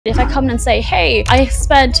If I come in and say, hey, I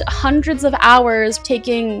spent hundreds of hours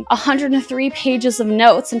taking 103 pages of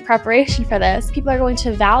notes in preparation for this, people are going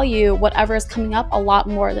to value whatever is coming up a lot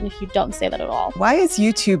more than if you don't say that at all. Why is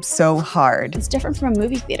YouTube so hard? It's different from a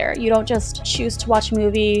movie theater. You don't just choose to watch a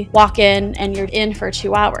movie, walk in, and you're in for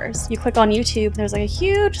 2 hours. You click on YouTube, there's like a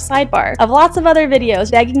huge sidebar of lots of other videos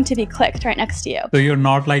begging to be clicked right next to you. So you're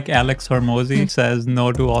not like Alex Hormozy says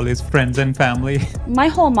no to all his friends and family. My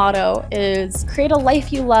whole motto is create a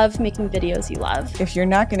life you love, making videos you love. If you're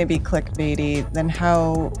not going to be clickbaity, then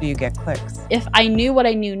how do you get clicks? If I knew what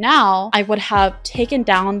I knew now, I would have taken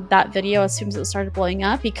down that video as soon as it started blowing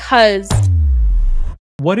up, because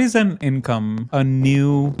what is an income a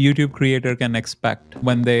new YouTube creator can expect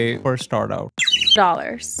when they first start out?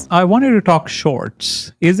 $. I wanted to talk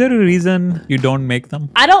shorts. Is there a reason you don't make them?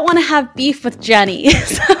 I don't want to have beef with Jenny.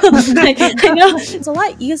 So, I know it's a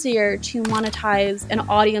lot easier to monetize an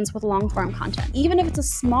audience with long form content, even if it's a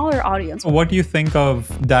smaller audience. What do you think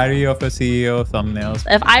of Diary of a CEO thumbnails?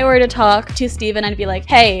 If I were to talk to Steven, I'd be like,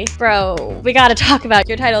 hey, bro, we got to talk about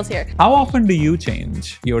your titles here. How often do you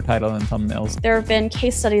change your title and thumbnails? There have been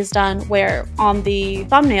case studies done where on the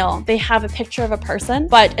thumbnail, they have a picture of a person,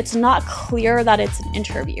 but it's not clear that it's an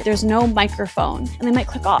interview. There's no microphone, and they might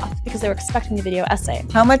click off because they were expecting a video essay.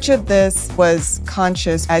 How much of this was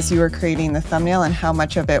conscious as you were creating the thumbnail, and how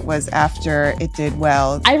much of it was after it did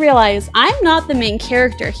well? I realize I'm not the main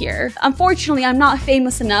character here. Unfortunately, I'm not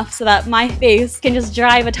famous enough so that my face can just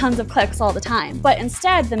drive a tons of clicks all the time. But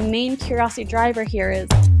instead, the main curiosity driver here is...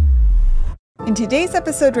 In today's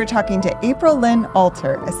episode, we're talking to Aprilynne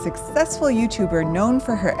Alter, a successful YouTuber known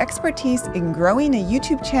for her expertise in growing a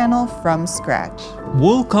YouTube channel from scratch.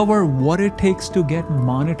 We'll cover what it takes to get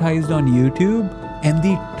monetized on YouTube and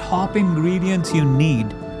the top ingredients you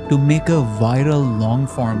need to make a viral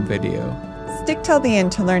long-form video. Stick till the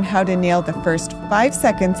end to learn how to nail the first 5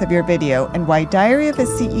 seconds of your video and why Diary of a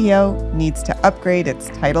CEO needs to upgrade its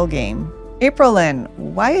title game. Aprilynne,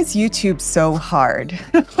 why is YouTube so hard?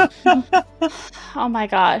 Oh my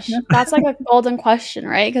gosh, that's like a golden question,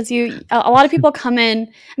 right? Because a lot of people come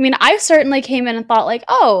in. I mean, I certainly came in and thought like,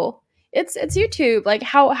 oh, it's YouTube. Like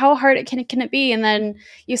how hard can it be? And then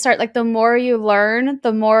you start like the more you learn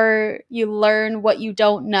what you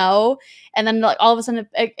don't know, and then like all of a sudden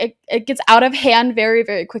it gets out of hand very,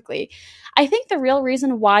 very quickly. I think the real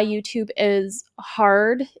reason why YouTube is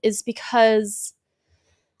hard is because,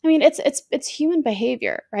 I mean, it's human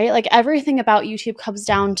behavior, right? Like everything about YouTube comes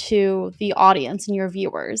down to the audience and your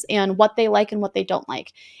viewers and what they like and what they don't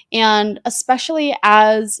like. And especially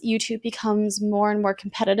as YouTube becomes more and more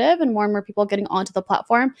competitive and more people getting onto the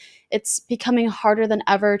platform, it's becoming harder than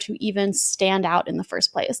ever to even stand out in the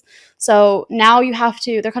first place. So now you have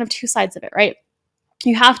to, there are kind of two sides of it, right?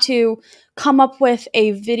 You have to come up with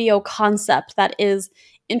a video concept that is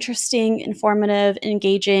interesting, informative,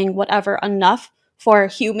 engaging, whatever, enough for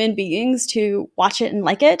human beings to watch it and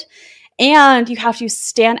like it. And you have to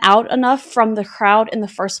stand out enough from the crowd in the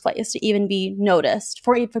first place to even be noticed,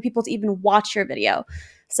 for people to even watch your video.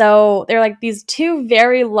 So they're like these two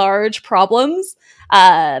very large problems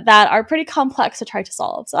that are pretty complex to try to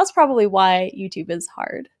solve. So that's probably why YouTube is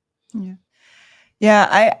hard.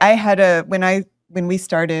 Yeah, I had when we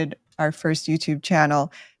started our first YouTube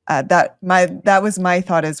channel, that was my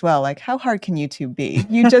thought as well. Like, how hard can YouTube be?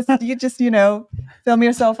 You just film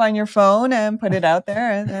yourself on your phone and put it out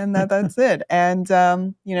there, and that's it. And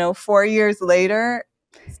 4 years later,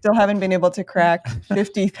 still haven't been able to crack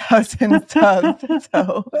 50,000 subs.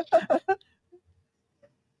 So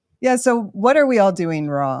yeah. So what are we all doing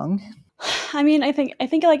wrong? I mean, I think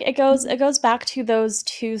like it goes back to those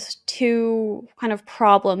two kind of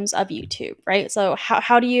problems of YouTube, right? So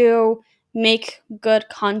how do you make good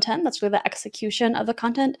content? That's really the execution of the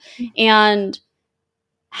content. And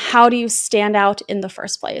how do you stand out in the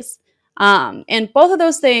first place? And both of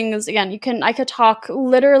those things, again, I could talk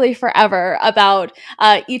literally forever about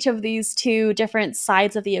each of these two different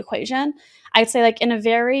sides of the equation. I'd say like in a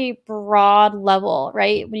very broad level,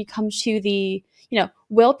 right? When you come to the,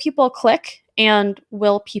 will people click and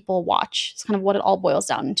will people watch? It's kind of what it all boils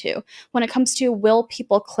down into. When it comes to will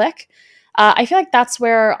people click, I feel like that's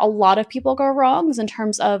where a lot of people go wrong, is in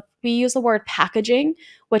terms of, we use the word packaging,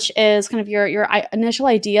 which is kind of your initial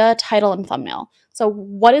idea, title, and thumbnail. So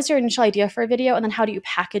what is your initial idea for a video, and then how do you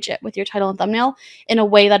package it with your title and thumbnail in a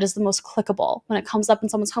way that is the most clickable? When it comes up in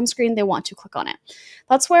someone's home screen, they want to click on it.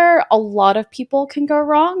 That's where a lot of people can go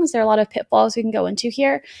wrong. There are a lot of pitfalls we can go into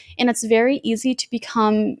here, and it's very easy to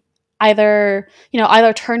become either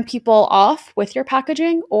turn people off with your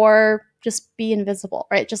packaging, or just be invisible,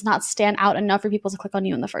 right? Just not stand out enough for people to click on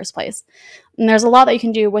you in the first place. And there's a lot that you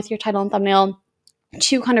can do with your title and thumbnail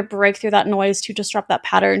to kind of break through that noise, to disrupt that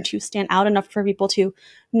pattern, to stand out enough for people to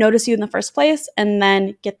notice you in the first place and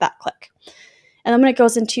then get that click. And then when it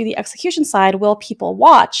goes into the execution side, will people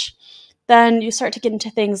watch? Then you start to get into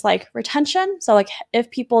things like retention. So like if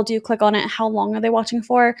people do click on it, how long are they watching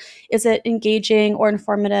for? Is it engaging or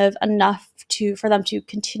informative enough for them to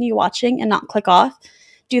continue watching and not click off?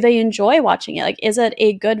 Do they enjoy watching it? Like, is it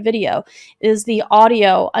a good video? Is the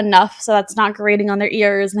audio enough so that's not grating on their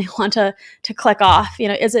ears and they want to click off?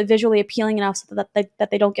 Is it visually appealing enough so that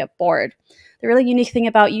they don't get bored? The really unique thing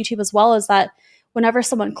about YouTube as well is that whenever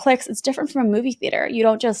someone clicks, it's different from a movie theater. You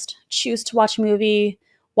don't just choose to watch a movie,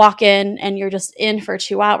 walk in, and you're just in for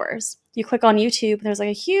 2 hours. You click on YouTube, and there's like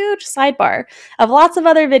a huge sidebar of lots of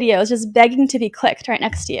other videos just begging to be clicked right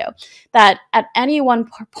next to you. That at any one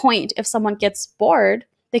point, if someone gets bored,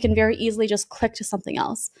 they can very easily just click to something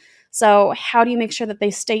else. So how do you make sure that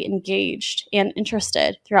they stay engaged and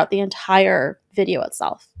interested throughout the entire video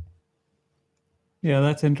itself? Yeah,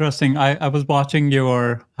 that's interesting. I was watching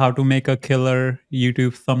your how to make a killer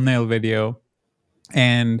YouTube thumbnail video.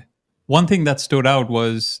 And one thing that stood out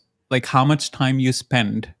was like how much time you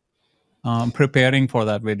spend preparing for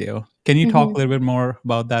that video. Can you talk a little bit more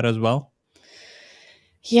about that as well?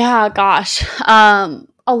 Yeah, gosh.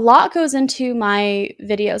 A lot goes into my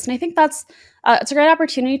videos. And I think that's it's a great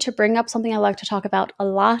opportunity to bring up something I like to talk about a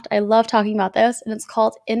lot. I love talking about this, and it's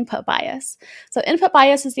called input bias. So input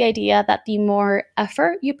bias is the idea that the more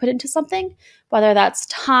effort you put into something, whether that's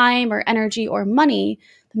time or energy or money,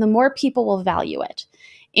 then the more people will value it.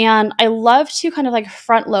 And I love to kind of like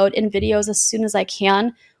front load in videos as soon as I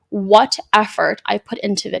can what effort I put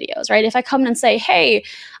into videos, right? If I come in and say, hey,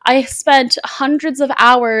 I spent hundreds of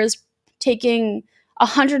hours taking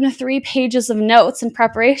 103 pages of notes in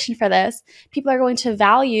preparation for this, people are going to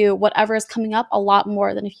value whatever is coming up a lot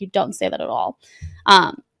more than if you don't say that at all.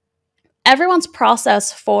 Everyone's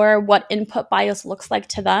process for what input bias looks like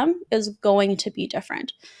to them is going to be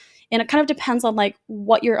different. And it kind of depends on like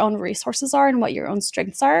what your own resources are and what your own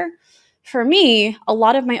strengths are. For me, a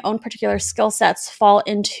lot of my own particular skill sets fall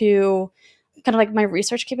into kind of like my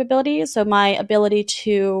research capabilities. So my ability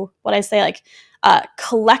to, what I say, like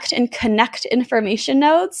collect and connect information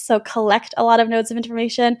nodes. So collect a lot of nodes of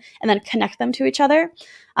information and then connect them to each other,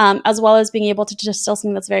 as well as being able to distill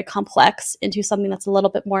something that's very complex into something that's a little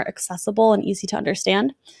bit more accessible and easy to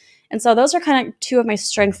understand. And so those are kind of two of my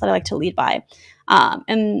strengths that I like to lead by.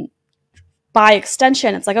 And by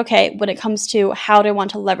extension, it's like, okay, when it comes to how do I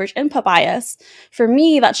want to leverage input bias, for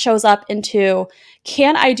me, that shows up into,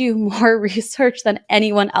 can I do more research than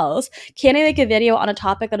anyone else? Can I make a video on a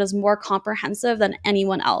topic that is more comprehensive than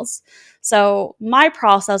anyone else? So my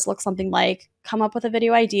process looks something like, come up with a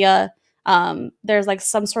video idea. There's like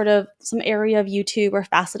some area of YouTube or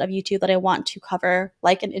facet of YouTube that I want to cover,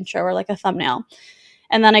 like an intro or like a thumbnail.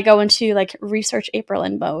 And then I go into like research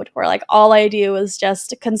Aprilynne mode, where like all I do is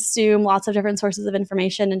just consume lots of different sources of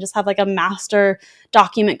information and just have like a master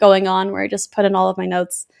document going on where I just put in all of my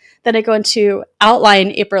notes. Then I go into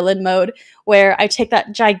outline Aprilynne mode, where I take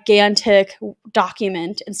that gigantic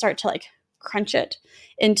document and start to like crunch it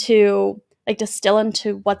into, like distill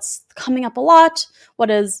into what's coming up a lot,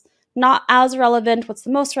 what is not as relevant, what's the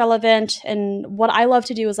most relevant. And what I love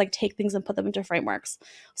to do is like take things and put them into frameworks.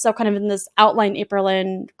 So kind of in this outline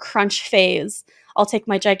Aprilynne crunch phase, I'll take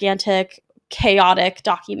my gigantic, chaotic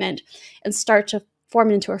document and start to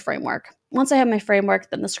form it into a framework. Once I have my framework,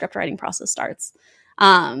 then the script writing process starts.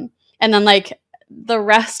 And then like the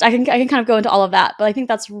rest, I can kind of go into all of that. But I think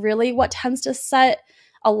that's really what tends to set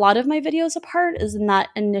a lot of my videos apart, is in that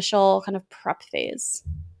initial kind of prep phase.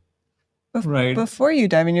 Right. Before you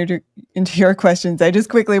dive into your questions, I just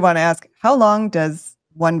quickly want to ask, how long does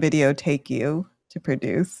one video take you to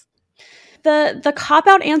produce? The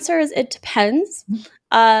cop-out answer is it depends.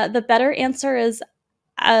 The better answer is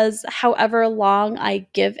as however long I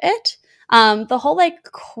give it. The whole like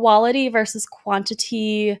quality versus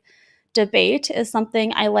quantity debate is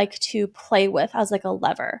something I like to play with as like a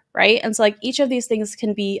lever, right? And so like each of these things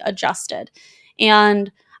can be adjusted.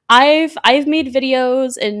 And I've made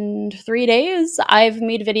videos in 3 days. I've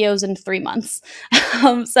made videos in 3 months.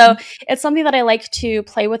 So it's something that I like to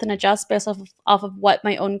play with and adjust based off of what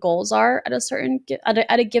my own goals are at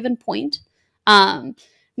a given point.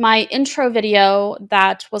 My intro video,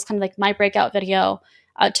 that was kind of like my breakout video,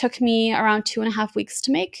 took me around 2.5 weeks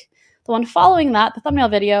to make. The one following that, the thumbnail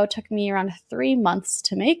video, took me around 3 months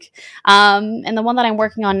to make. And the one that I'm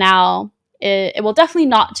working on now, it will definitely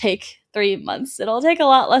not take 3 months. It'll take a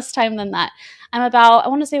lot less time than that. I'm about, I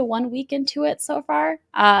want to say 1 week into it so far.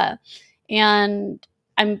 And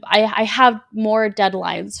I have more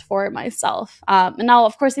deadlines for myself. And now,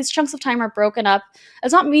 of course, these chunks of time are broken up.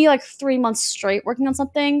 It's not me like 3 months straight working on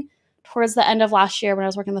something. Towards the end of last year when I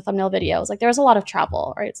was working the thumbnail videos, like there was a lot of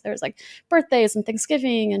travel, right? So there was like birthdays and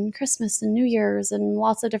Thanksgiving and Christmas and New Year's and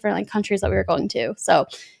lots of different like countries that we were going to. So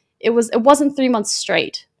it wasn't 3 months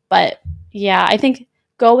straight. But yeah, I think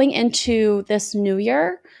going into this new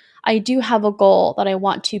year, I do have a goal that I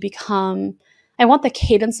want to become. I want the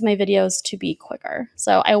cadence of my videos to be quicker.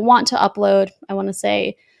 So I want to upload, I want to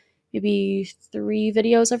say maybe 3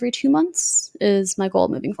 videos every 2 months is my goal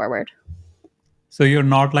moving forward. So you're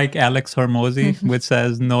not like Alex Hormozy, which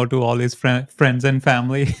says no to all his friends and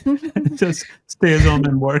family, just stays home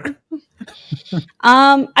and work.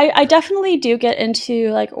 I definitely do get into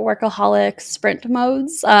like workaholic sprint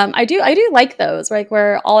modes. I do like those, right?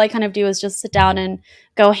 Where all I kind of do is just sit down and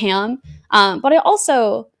go ham. But I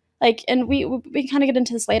also like, and we kind of get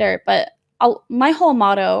into this later, but my whole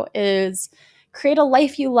motto is create a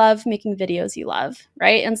life you love, making videos you love,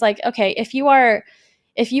 right? And it's like, okay, if you are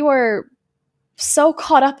so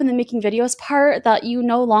caught up in the making videos part that you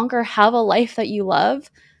no longer have a life that you love,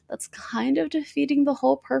 that's kind of defeating the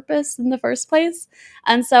whole purpose in the first place.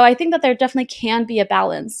 And so I think that there definitely can be a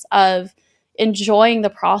balance of enjoying the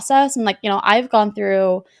process. And like, you know, I've gone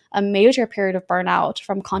through a major period of burnout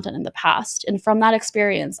from content in the past. And from that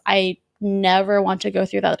experience, I never want to go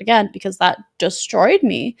through that again because that destroyed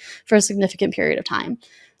me for a significant period of time.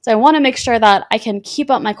 So I want to make sure that I can keep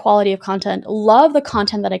up my quality of content, love the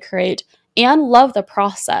content that I create, and love the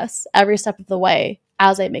process every step of the way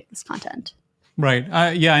as I make this content. Right.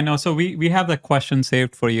 Yeah, I know. So we have the question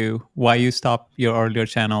saved for you, why you stopped your earlier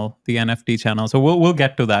channel, the NFT channel. So we'll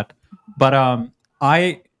get to that. But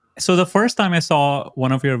so the first time I saw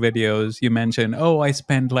one of your videos, you mentioned, oh, I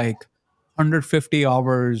spent like 150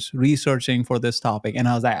 hours researching for this topic. And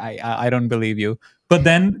I was like, I don't believe you. But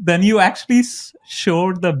then you actually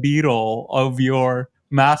showed the B-roll of your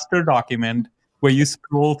master document where you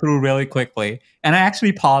scroll through really quickly. And I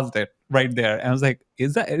actually paused it right there. And I was like,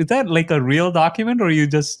 is that like a real document, or are you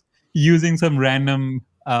just using some random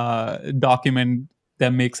document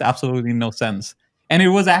that makes absolutely no sense? And it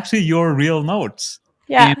was actually your real notes.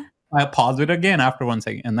 Yeah. And I paused it again after 1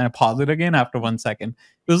 second. And then I paused it again after 1 second.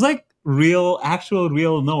 It was like actual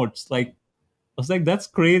real notes. Like, I was like, that's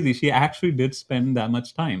crazy. She actually did spend that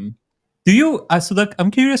much time. Do you, I'm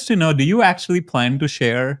curious to know, do you actually plan to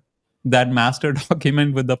share that master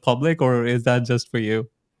document with the public, or is that just for you?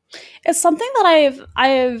 It's something that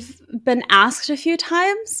I've been asked a few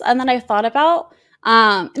times and then I've thought about.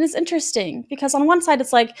 And it's interesting because on one side,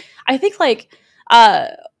 it's like, I think like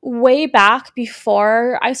way back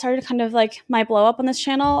before I started kind of like my blow up on this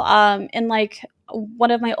channel, in like one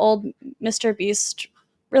of my old Mr. Beast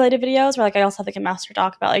related videos where like I also had like a master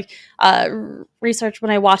doc about like research when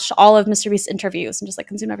I watched all of Mr. Beast's interviews and just like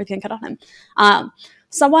consumed everything I could on him.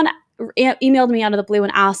 Someone emailed me out of the blue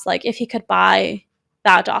and asked like if he could buy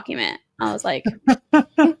that document. I was like,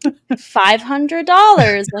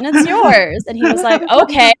 $500 and it's yours. And he was like,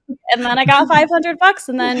 okay. And then I got $500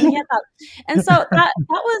 and then he had that. And so that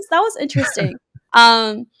was interesting.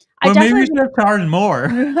 I definitely maybe should charge more.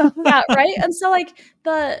 Yeah, right. And so like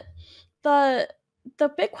the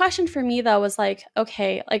big question for me though was like,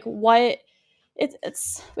 okay, like what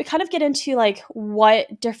it's we kind of get into like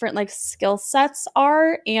what different like skill sets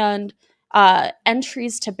are and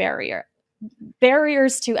entries to barriers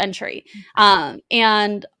to entry.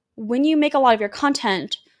 And when you make a lot of your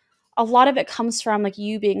content, a lot of it comes from like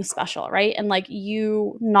you being special, right? And like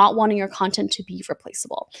you not wanting your content to be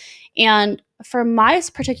replaceable. And for my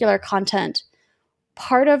particular content,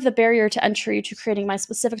 part of the barrier to entry to creating my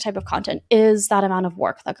specific type of content is that amount of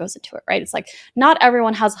work that goes into it, right? It's like not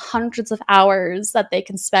everyone has hundreds of hours that they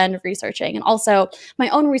can spend researching. And also my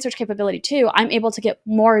own research capability too, I'm able to get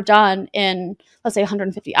more done in, let's say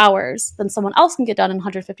 150 hours than someone else can get done in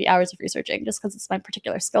 150 hours of researching just because it's my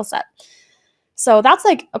particular skill set. So that's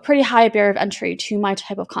like a pretty high barrier of entry to my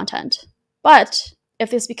type of content. But if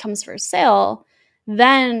this becomes for sale,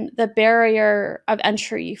 then the barrier of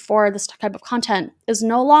entry for this type of content is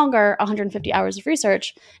no longer 150 hours of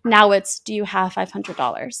research. Now it's, do you have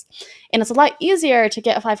 $500? And it's a lot easier to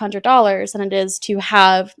get $500 than it is to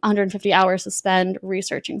have 150 hours to spend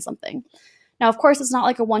researching something. Now, of course, it's not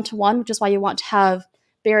like a one-to-one, which is why you want to have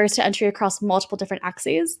barriers to entry across multiple different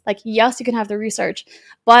axes. Like, yes, you can have the research,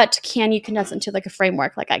 but can you condense it into like a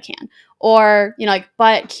framework like I can? Or, you know, like,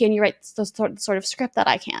 but can you write the sort of script that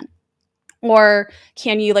I can? Or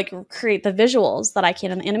can you like create the visuals that I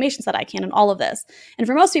can and the animations that I can and all of this? And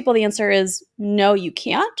for most people, the answer is no, you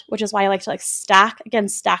can't, which is why I like to like stack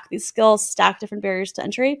these skills, stack different barriers to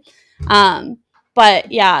entry.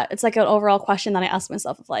 But yeah, it's like an overall question that I ask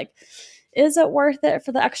myself of like, is it worth it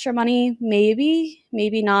for the extra money? Maybe,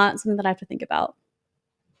 maybe not. Something that I have to think about.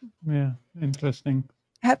 Yeah, interesting.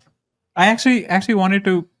 Have, I actually wanted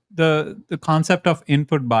to the concept of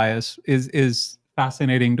input bias is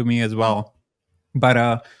fascinating to me as well.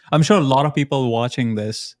 But I'm sure a lot of people watching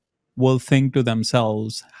this will think to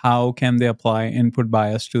themselves, how can they apply input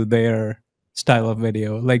bias to their style of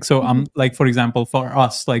video? Like, so I'm like, for example, for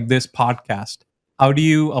us, like this podcast, how do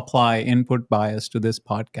you apply input bias to this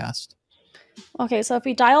podcast? Okay, so if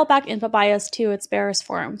we dial back input bias to its barest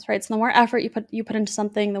forms, right? So the more effort you put into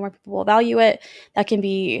something, the more people will value it. That can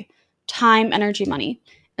be time, energy, money.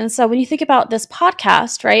 And so when you think about this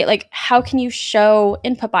podcast, right? Like how can you show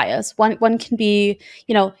input bias? One can be,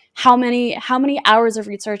 you know, how many hours of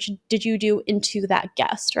research did you do into that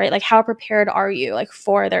guest, right? Like how prepared are you like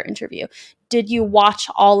for their interview? Did you watch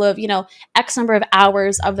all of, you know, X number of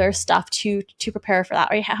hours of their stuff to prepare for that,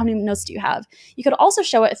 right? How many notes do you have? You could also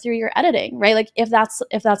show it through your editing, right? Like if that's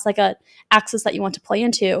like a axis that you want to play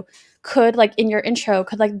into, could like in your intro,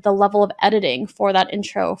 could like the level of editing for that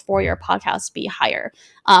intro for your podcast be higher?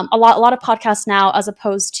 A lot of podcasts now, as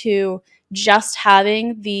opposed to just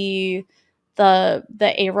having the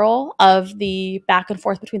A-roll of the back and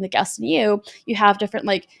forth between the guest and you have different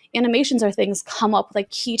like animations or things come up with like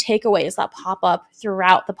key takeaways that pop up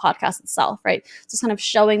throughout the podcast itself, right? So it's kind of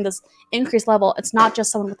showing this increased level. It's not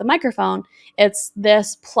just someone with a microphone, it's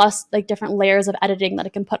this plus like different layers of editing that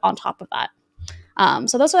it can put on top of that.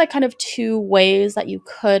 So those are like kind of two ways that you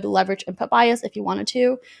could leverage input bias if you wanted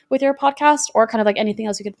to with your podcast, or kind of like anything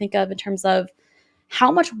else you could think of in terms of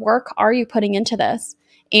how much work are you putting into this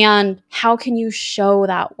and how can you show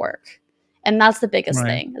that work? And that's the biggest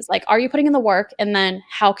thing is like, are you putting in the work, and then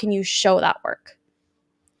how can you show that work?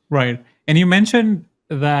 Right. And you mentioned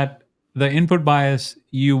that the input bias,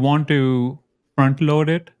 you want to front load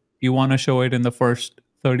it. You want to show it in the first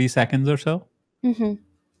 30 seconds or so. Mm-hmm.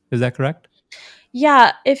 Is that correct?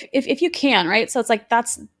 Yeah, if you can, right? So it's like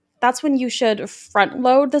that's when you should front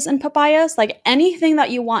load this input bias. Like anything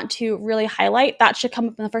that you want to really highlight, that should come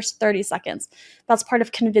up in the first 30 seconds. That's part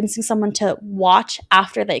of convincing someone to watch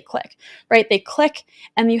after they click, right? They click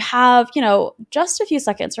and you have, you know, just a few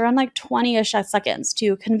seconds, around like 20-ish seconds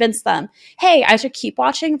to convince them, hey, I should keep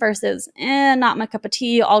watching versus, not my cup of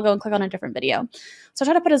tea, I'll go and click on a different video. So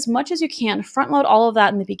try to put as much as you can, front load all of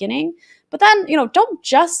that in the beginning. But then, you know, don't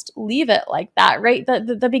just leave it like that, right?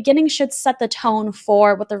 The beginning should set the tone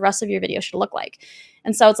for what the rest of your video should look like.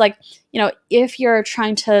 And so it's like, you know, if you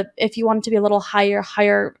want it to be a little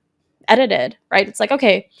higher edited, right? It's like,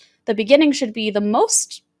 okay, the beginning should be the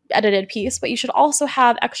most edited piece, but you should also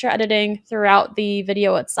have extra editing throughout the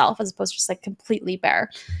video itself, as opposed to just like completely bare.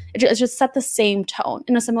 It just set the same tone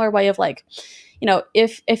in a similar way of like, you know,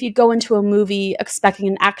 if you go into a movie expecting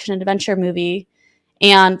an action adventure movie,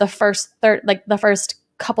 and the first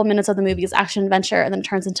couple minutes of the movie is action adventure, and then it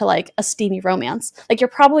turns into like a steamy romance, like you're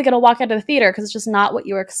probably going to walk out of the theater because it's just not what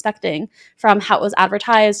you were expecting from how it was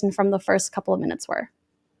advertised and from the first couple of minutes were.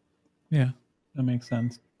 Yeah, that makes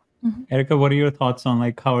sense. Erica, what are your thoughts on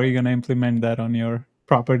like how are you going to implement that on your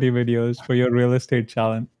property videos for your real estate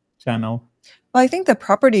channel? Well, I think the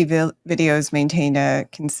property videos maintain a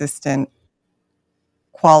consistent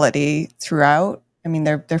quality throughout. I mean,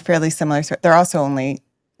 they're fairly similar. They're also only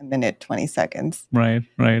a minute, 20 seconds. Right.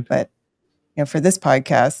 But, you know, for this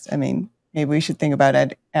podcast, I mean, maybe we should think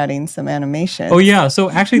about adding some animation. Oh, yeah.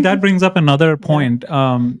 So actually that brings up another point.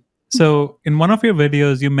 So in one of your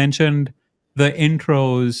videos, you mentioned the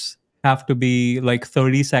intros have to be like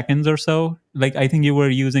 30 seconds or so. Like, I think you were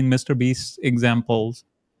using Mr. Beast's examples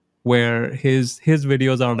where his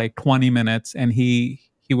videos are like 20 minutes and he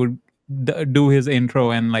would do his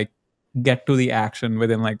intro and like get to the action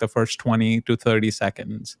within like the first 20 to 30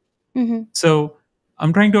 seconds. Mm-hmm. So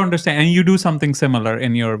I'm trying to understand, and you do something similar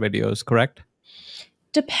in your videos, correct?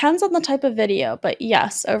 Depends on the type of video, but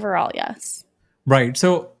yes, overall, yes. Right.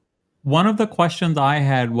 So one of the questions I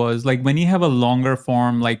had was like, when you have a longer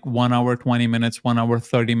form, like 1 hour, 20 minutes, 1 hour,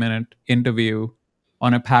 30-minute interview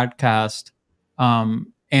on a podcast,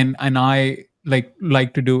 and I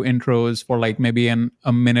like to do intros for like maybe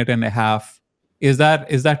a minute and a half. Is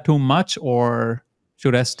that too much, or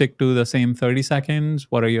should I stick to the same 30 seconds?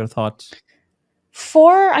 What are your thoughts?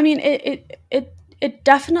 I mean, it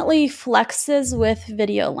definitely flexes with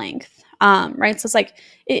video length, right? So it's like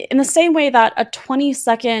in the same way that a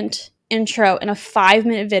 20-second intro in a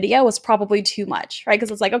 5-minute video was probably too much, right? Because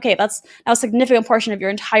it's like, okay, that's now a significant portion of your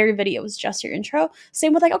entire video is just your intro.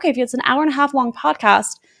 Same with like, okay, if it's an hour and a half long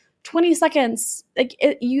podcast, 20 seconds, like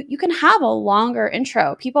you can have a longer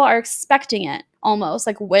intro. People are expecting it almost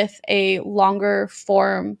like with a longer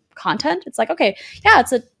form content. It's like, okay, yeah,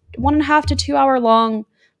 it's a 1.5 to 2 hour long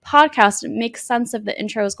podcast. It makes sense if the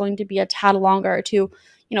intro is going to be a tad longer to,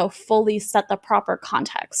 fully set the proper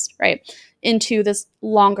context, right, into this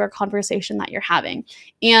longer conversation that you're having.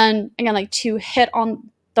 And again, like to hit on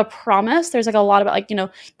the promise, there's like a lot about like,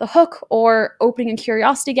 the hook or opening a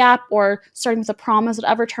curiosity gap or starting with a promise,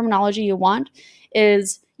 whatever terminology you want,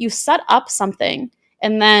 is you set up something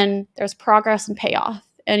and then there's progress and payoff.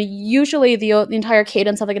 And usually the entire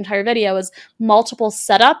cadence of like entire video is multiple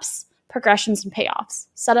setups, progressions, and payoffs.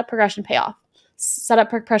 Setup, progression, payoff. Setup,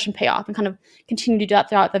 progression, payoff, and kind of continue to do that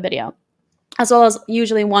throughout the video, as well as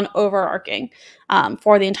usually one overarching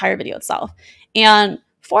for the entire video itself. And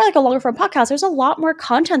for like a longer form podcast, there's a lot more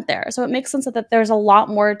content there. So it makes sense that there's a lot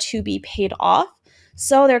more to be paid off.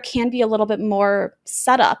 So there can be a little bit more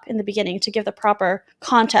setup in the beginning to give the proper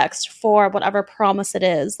context for whatever promise it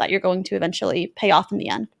is that you're going to eventually pay off in the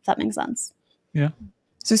end, if that makes sense. Yeah.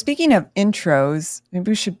 So speaking of intros,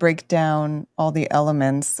 maybe we should break down all the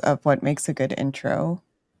elements of what makes a good intro.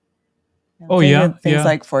 Things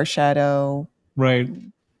like foreshadow. Right.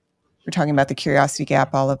 We're talking about the curiosity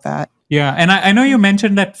gap, all of that. Yeah, and I know you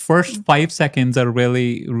mentioned that first 5 seconds are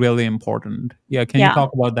really, really important. Yeah, can you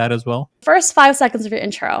talk about that as well? First 5 seconds of your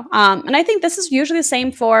intro. And I think this is usually the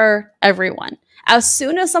same for everyone. As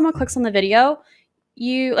soon as someone clicks on the video,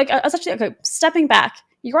 you, like, essentially, okay, stepping back,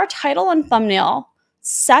 your title and thumbnail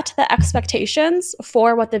set the expectations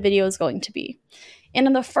for what the video is going to be. And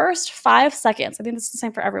in the first 5 seconds, I think this is the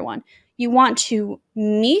same for everyone, you want to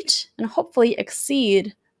meet and hopefully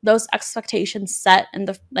exceed those expectations set in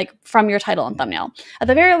the from your title and thumbnail. At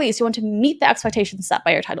the very least, you want to meet the expectations set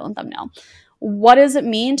by your title and thumbnail. What does it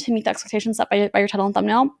mean to meet the expectations set by your title and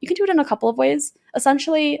thumbnail? You can do it in a couple of ways.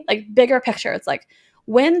 Essentially, like bigger picture, it's like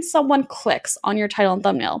when someone clicks on your title and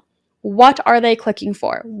thumbnail, what are they clicking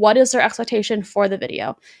for? What is their expectation for the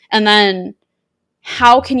video? And then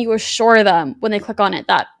how can you assure them when they click on it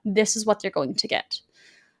that this is what they're going to get?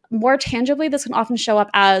 More tangibly, this can often show up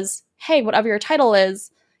as, hey, whatever your title is,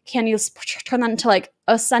 can you turn that into like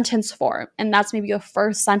a sentence form? And that's maybe your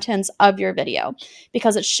first sentence of your video,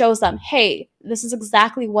 because it shows them, hey, this is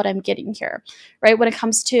exactly what I'm getting here, right? When it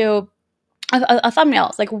comes to a thumbnail,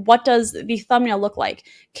 it's like, what does the thumbnail look like?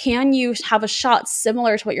 Can you have a shot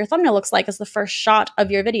similar to what your thumbnail looks like as the first shot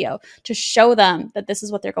of your video to show them that this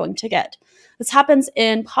is what they're going to get? This happens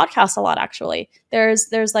in podcasts a lot, actually. There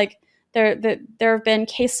have been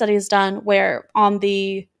case studies done where on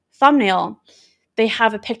the thumbnail, they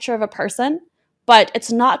have a picture of a person, but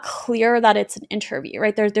it's not clear that it's an interview,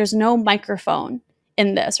 right? There's no microphone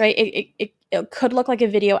in this, right? It could look like a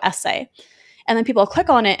video essay. And then people click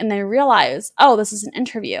on it and they realize, oh, this is an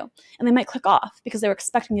interview. And they might click off because they were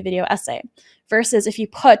expecting a video essay. Versus if you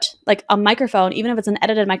put like a microphone, even if it's an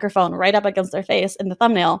edited microphone right up against their face in the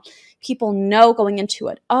thumbnail, people know going into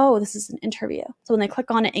it, oh, this is an interview. So when they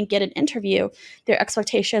click on it and get an interview, their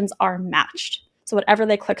expectations are matched. So whatever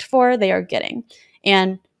they clicked for, they are getting.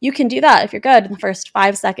 And you can do that if you're good in the first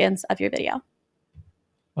 5 seconds of your video.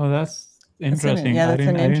 Oh, that's interesting. That's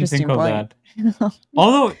an interesting think point. Of that.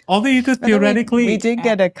 although you could theoretically... We did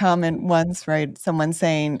get a comment once, right? Someone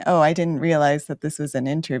saying, oh, I didn't realize that this was an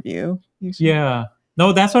interview. Yeah.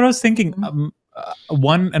 No, that's what I was thinking.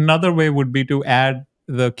 Another way would be to add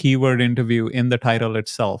the keyword interview in the title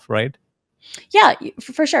itself, right? Yeah,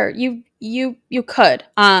 for sure. You could.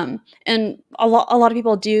 And a lot of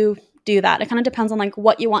people do that. It kind of depends on like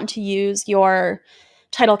what you want to use your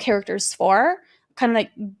title characters for. Kind of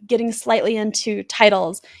like getting slightly into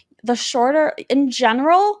titles. The shorter, in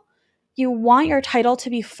general, you want your title to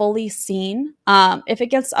be fully seen. If it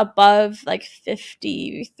gets above like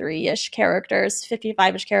 53-ish characters,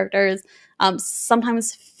 55-ish characters,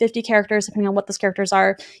 sometimes 50 characters, depending on what those characters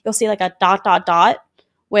are, you'll see like a ...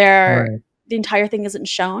 where the entire thing isn't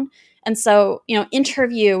shown. And so,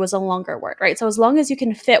 interview is a longer word, right? So as long as you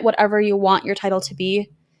can fit whatever you want your title to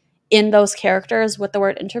be in those characters with the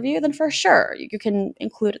word interview, then for sure you can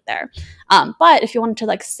include it there. But if you wanted to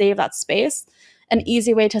like save that space, an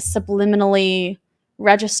easy way to subliminally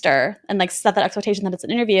register and like set that expectation that it's an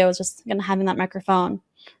interview is just having that microphone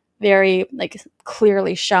very like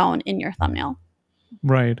clearly shown in your thumbnail.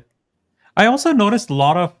 Right. I also noticed a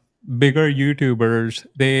lot of bigger YouTubers,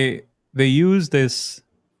 they use this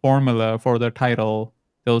formula for the title.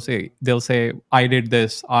 They'll say, I did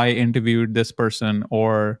this, I interviewed this person,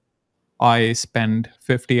 or I spent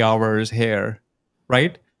 50 hours here,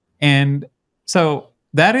 right? And so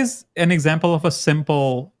that is an example of a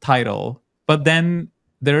simple title. But then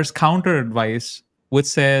there's counter advice which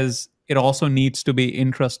says it also needs to be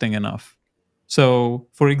interesting enough. So,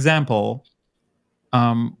 for example,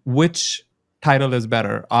 which title is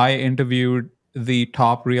better? I interviewed the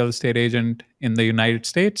top real estate agent in the United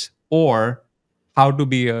States, or how to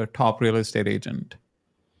be a top real estate agent?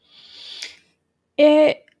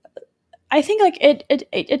 I think like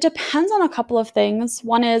it depends on a couple of things.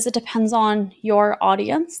 One is it depends on your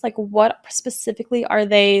audience, like what specifically are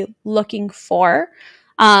they looking for,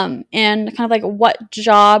 and kind of like what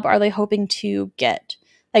job are they hoping to get.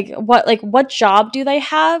 What job do they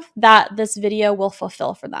have that this video will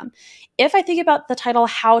fulfill for them? If I think about the title,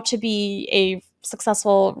 how to be a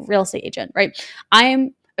successful real estate agent, right?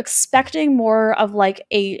 I'm expecting more of like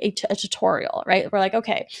a tutorial, right? We're like,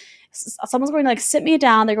 okay, someone's going to like sit me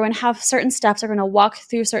down. They're going to have certain steps. They're going to walk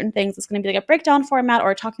through certain things. It's going to be like a breakdown format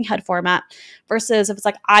or a talking head format versus if it's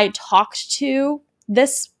like I talked to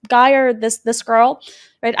this guy or this girl,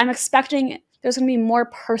 right? I'm expecting there's going to be more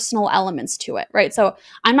personal elements to it, right? So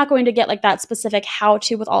I'm not going to get like that specific how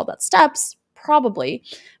to with all that steps, probably,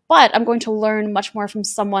 but I'm going to learn much more from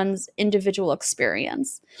someone's individual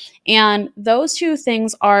experience. And those two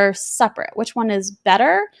things are separate. Which one is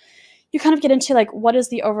better? You kind of get into like what is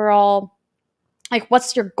the overall, like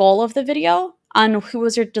what's your goal of the video and who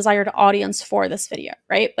is your desired audience for this video,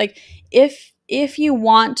 right? Like if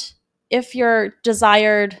your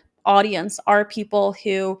desired audience are people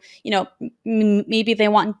who, maybe they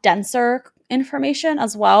want denser information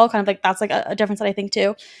as well, kind of like that's like a difference that I think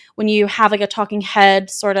too. When you have like a talking head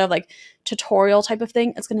sort of like tutorial type of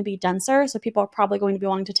thing, it's going to be denser. So people are probably going to be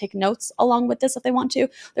wanting to take notes along with this if they want to.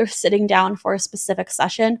 They're sitting down for a specific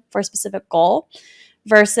session for a specific goal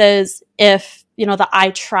versus if, the I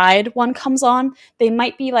tried one comes on, they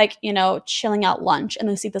might be like, chilling out lunch and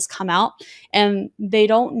they see this come out and they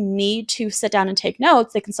don't need to sit down and take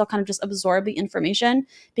notes. They can still kind of just absorb the information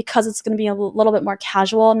because it's going to be a little bit more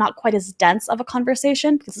casual, not quite as dense of a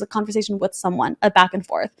conversation because it's a conversation with someone, a back and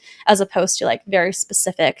forth, as opposed to like very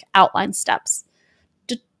specific outline steps.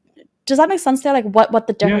 Does that make sense there? Like what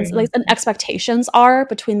the difference, like, and expectations are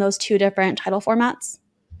between those two different title formats?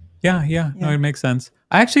 Yeah. No, it makes sense.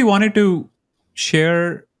 I actually wanted to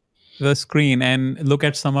share the screen and look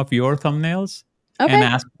at some of your thumbnails and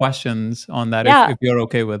ask questions on that if you're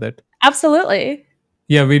okay with it. Absolutely.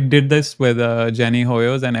 Yeah, we did this with Jenny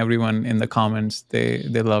Hoyos and everyone in the comments, they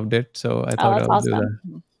loved it. So I thought I would do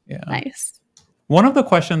that. Yeah. Nice. One of the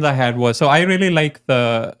questions I had was, so I really like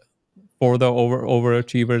the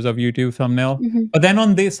overachievers of YouTube thumbnail. Mm-hmm. But then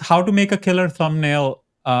on this, how to make a killer thumbnail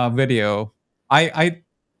video, I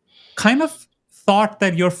kind of thought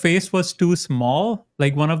that your face was too small.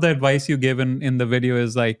 Like one of the advice you give in the video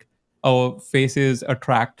is like, oh, faces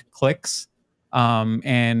attract clicks.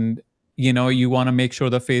 And, you want to make sure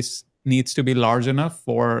the face needs to be large enough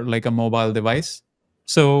for like a mobile device.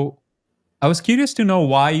 So I was curious to know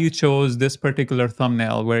why you chose this particular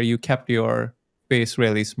thumbnail where you kept your face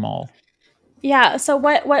really small. Yeah. So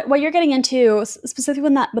what you're getting into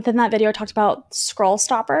specifically within that video, I talked about scroll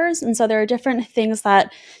stoppers. And so there are different things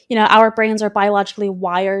that, our brains are biologically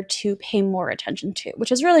wired to pay more attention to,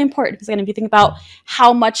 which is really important because again, if you think about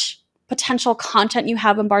how much potential content you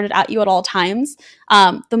have bombarded at you at all times,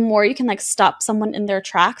 the more you can like stop someone in their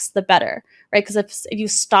tracks, the better, right? Because if you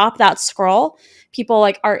stop that scroll, people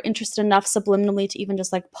like are interested enough subliminally to even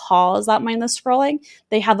just like pause that mindless scrolling.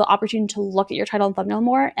 They have the opportunity to look at your title and thumbnail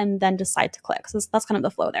more and then decide to click. So that's kind of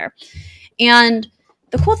the flow there. And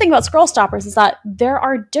the cool thing about scroll stoppers is that there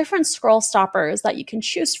are different scroll stoppers that you can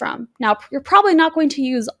choose from. Now, you're probably not going to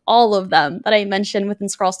use all of them that I mentioned within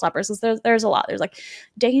scroll stoppers because there's a lot. There's like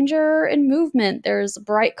danger and movement. There's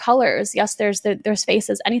bright colors. Yes, there's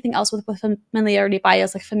faces. Anything else with familiarity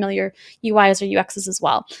bias, like familiar UIs or UXs as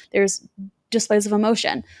well. There's displays of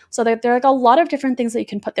emotion. So there are like a lot of different things that you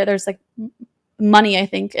can put there. There's like money, I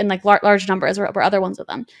think, in like large numbers or other ones of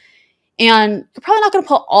them. And you're probably not going to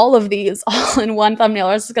put all of these all in one thumbnail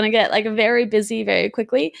or it's going to get like very busy very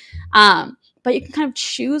quickly. But you can kind of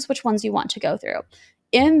choose which ones you want to go through.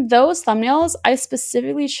 In those thumbnails, I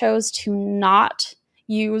specifically chose to not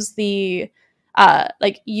use the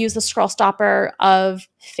scroll stopper of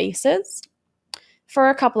faces for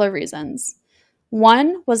a couple of reasons.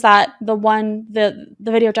 One was that the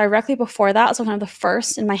video directly before that, so kind of the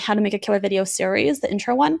first in my How to Make a Killer Video series, the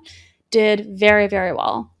intro one, did very, very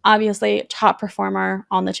well. Obviously, top performer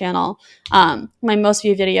on the channel. My most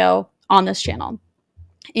viewed video on this channel.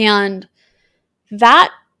 And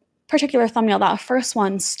that particular thumbnail, that first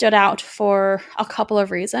one, stood out for a couple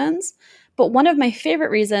of reasons. But one of my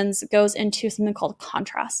favorite reasons goes into something called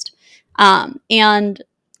contrast. And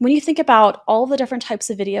when you think about all the different types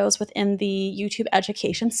of videos within the YouTube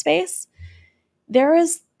education space, there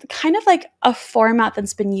is kind of like a format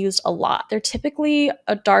that's been used a lot. They're typically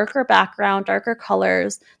a darker background, darker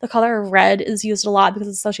colors. The color red is used a lot because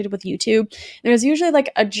it's associated with YouTube. There's usually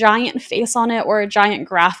like a giant face on it or a giant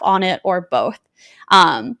graph on it or both.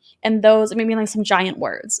 And those, maybe like some giant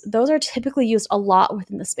words. Those are typically used a lot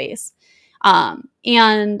within the space.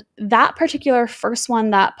 And that particular first one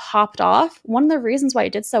that popped off, one of the reasons why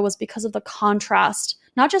it did so was because of the contrast,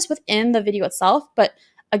 not just within the video itself, but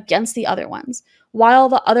against the other ones. While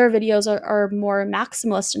the other videos are more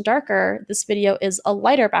maximalist and darker, this video is a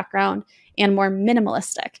lighter background and more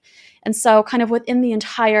minimalistic. And so kind of within the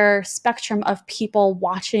entire spectrum of people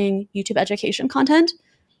watching YouTube education content,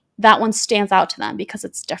 that one stands out to them because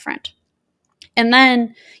it's different. And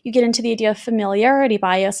then you get into the idea of familiarity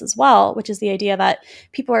bias as well, which is the idea that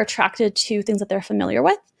people are attracted to things that they're familiar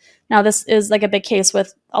with. Now, this is like a big case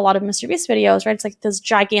with a lot of Mr. Beast videos, right? It's like this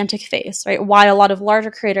gigantic face, right? Why a lot of larger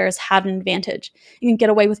creators have an advantage. You can get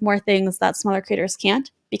away with more things that smaller creators can't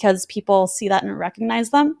because people see that and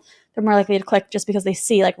recognize them. They're more likely to click just because they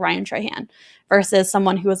see like Ryan Trahan versus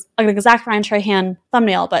someone who is like an exact Ryan Trahan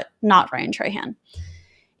thumbnail, but not Ryan Trahan.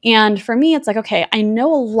 And for me, it's like, okay, I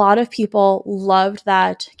know a lot of people loved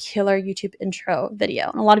that killer YouTube intro video.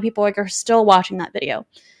 And a lot of people like are still watching that video.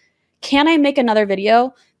 Can I make another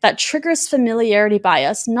video that triggers familiarity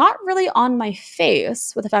bias, not really on my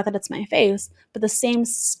face with the fact that it's my face, but the same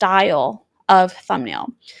style of thumbnail?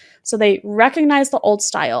 So they recognize the old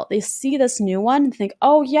style. They see this new one and think,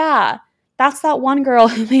 oh yeah, that's that one girl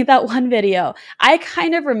who made that one video. I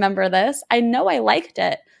kind of remember this. I know I liked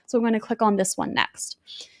it. So I'm going to click on this one next.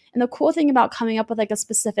 And the cool thing about coming up with like a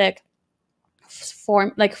specific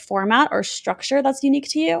format or structure that's unique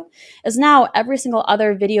to you is now every single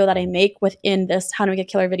other video that I make within this How to Make a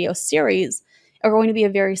Killer video series are going to be a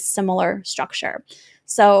very similar structure.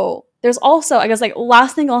 So there's also, I guess, like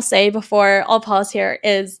last thing I'll say before I'll pause here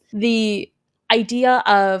is the idea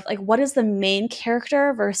of like what is the main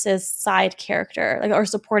character versus side character, like or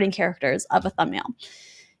supporting characters of a thumbnail.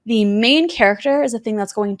 The main character is a thing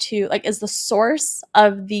that's going to like is the source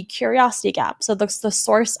of the curiosity gap. So that's the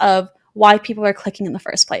source of why people are clicking in the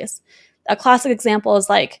first place. A classic example is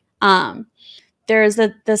like there's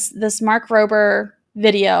this Mark Rober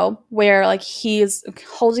video where like he's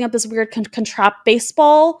holding up this weird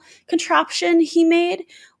baseball contraption he made,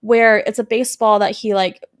 where it's a baseball that he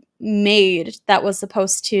like made that was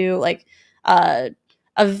supposed to like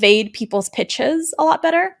evade people's pitches a lot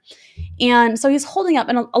better. And so he's holding up,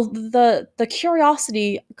 and the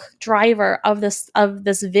curiosity driver of this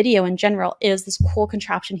video in general is this cool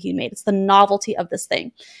contraption he made. It's the novelty of this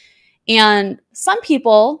thing. And some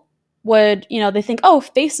people would, they think, oh,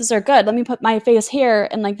 faces are good. Let me put my face here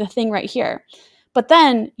and like the thing right here. But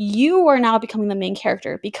then you are now becoming the main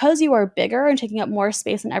character because you are bigger and taking up more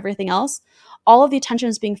space than everything else. All of the attention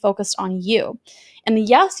is being focused on you. And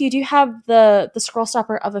yes, you do have the scroll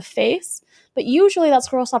stopper of a face, but usually that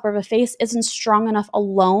scroll stopper of a face isn't strong enough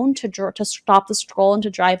alone to stop the scroll and to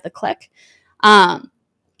drive the click,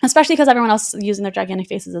 especially because everyone else is using their gigantic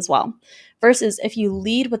faces as well. Versus if you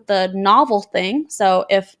lead with the novel thing, so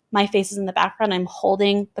if my face is in the background, I'm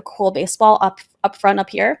holding the cool baseball up front up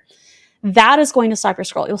here, that is going to stop your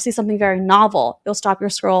scroll. You'll see something very novel. You'll stop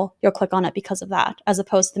your scroll. You'll click on it because of that, as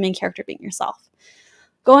opposed to the main character being yourself.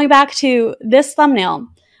 Going back to this thumbnail,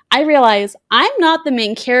 I realize I'm not the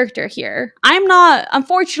main character here.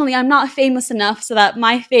 Unfortunately, I'm not famous enough so that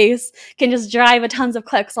my face can just drive a tons of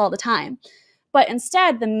clicks all the time. But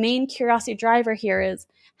instead, the main curiosity driver here is,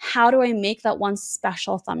 how do I make that one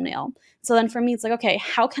special thumbnail? So then for me, it's like, okay,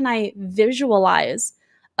 how can I visualize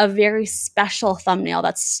a very special thumbnail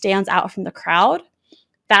that stands out from the crowd?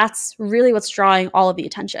 That's really what's drawing all of the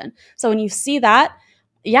attention. So when you see that,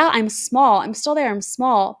 yeah, I'm small. I'm still there. I'm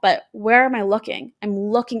small. But where am I looking? I'm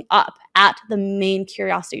looking up at the main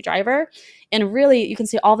curiosity driver. And really, you can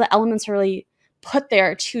see all the elements are really put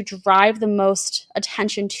there to drive the most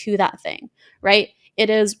attention to that thing, right? It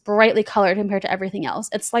is brightly colored compared to everything else.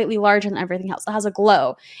 It's slightly larger than everything else. It has a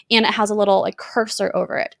glow, and it has a little like cursor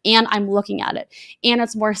over it, and I'm looking at it, and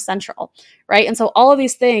it's more central, right? And so all of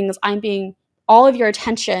these things, all of your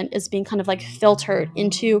attention is being kind of like filtered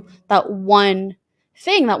into that one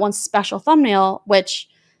thing, that one special thumbnail, which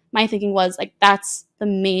my thinking was like, that's the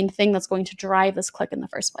main thing that's going to drive this click in the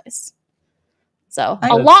first place. So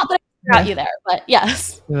a lot that I got you there, but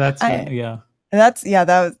yes. That's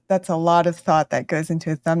a lot of thought that goes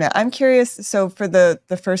into a thumbnail. I'm curious. So for the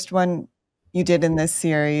first one you did in this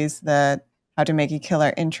series, the How to Make a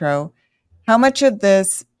Killer intro, how much of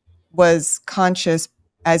this was conscious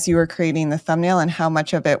as you were creating the thumbnail, and how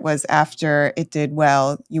much of it was after it did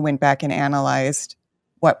well, you went back and analyzed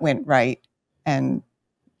what went right? and,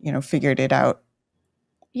 figured it out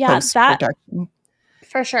post-production.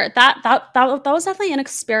 For sure. That was definitely an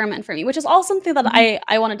experiment for me, which is also something that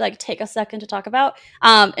I wanted to take a second to talk about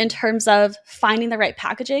in terms of finding the right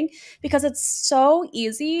packaging, because it's so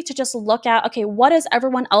easy to just look at, okay, what is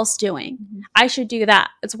everyone else doing? I should do that.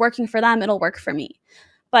 It's working for them. It'll work for me.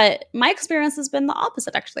 But my experience has been the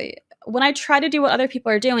opposite, actually. When I try to do what other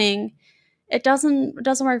people are doing, it doesn't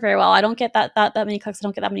work very well. I don't get that many clicks. I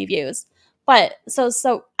don't get that many views. But so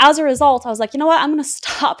as a result, I was like, you know what? I'm going to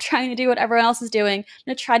stop trying to do what everyone else is doing. I'm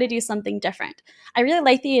going to try to do something different. I really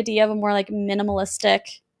like the idea of a more minimalistic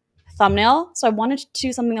thumbnail. So I wanted to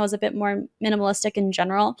do something that was a bit more minimalistic in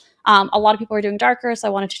general. A lot of people were doing darker, so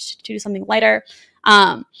I wanted to do something lighter.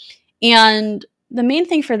 And the main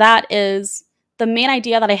thing for that is the main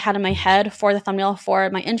idea that I had in my head for the thumbnail for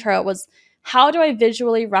my intro was, how do I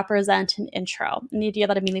visually represent an intro? And the idea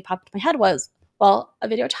that immediately popped into my head was, well, a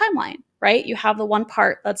video timeline, right? You have the one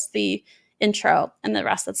part that's the intro and the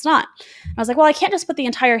rest that's not. And I was like, well, I can't just put the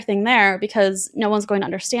entire thing there because no one's going to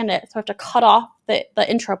understand it. So I have to cut off the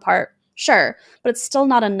intro part. Sure, but it's still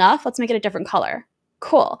not enough. Let's make it a different color.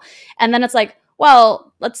 Cool. And then it's like,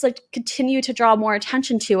 well, let's continue to draw more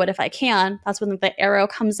attention to it if I can. That's when the arrow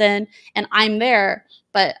comes in and I'm there,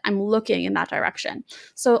 but I'm looking in that direction.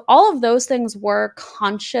 So all of those things were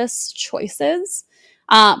conscious choices.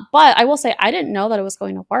 But I will say I didn't know that it was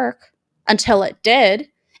going to work until it did.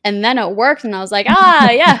 And then it worked and I was like,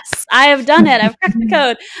 yes, I have done it. I've cracked the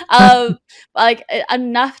code.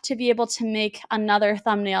 Enough to be able to make another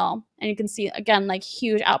thumbnail. And you can see, again,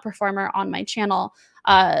 huge outperformer on my channel.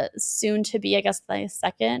 Soon to be, I guess,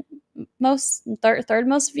 the third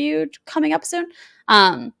most viewed coming up soon.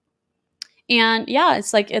 And yeah,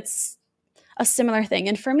 it's a similar thing.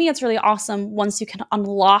 And for me, it's really awesome once you can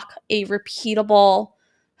unlock a repeatable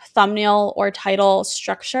thumbnail or title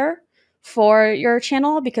structure for your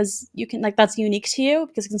channel, because you can, that's unique to you,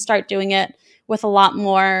 because you can start doing it with a lot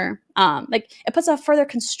more, it puts a further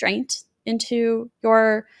constraint into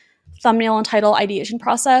your thumbnail and title ideation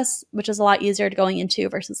process, which is a lot easier to going into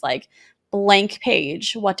versus blank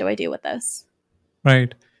page. What do I do with this?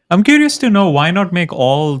 Right. I'm curious to know, why not make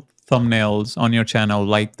all thumbnails on your channel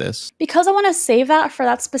like this? Because I want to save that for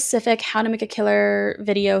that specific how to make a killer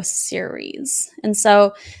video series. And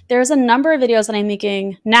so there's a number of videos that I'm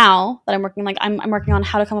making now that I'm working I'm working on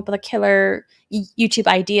how to come up with a killer YouTube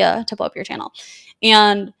idea to blow up your channel.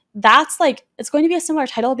 And that's it's going to be a similar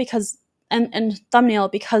title because and thumbnail,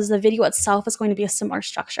 because the video itself is going to be a similar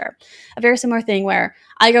structure. A very similar thing where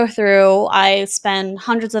I go through, I spend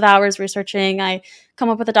hundreds of hours researching, I come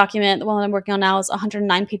up with a document. The one that I'm working on now is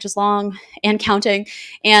 109 pages long and counting.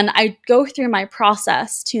 And I go through my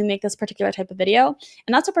process to make this particular type of video.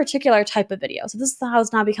 And that's a particular type of video. So this is how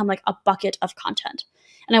it's now become a bucket of content.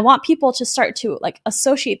 And I want people to start to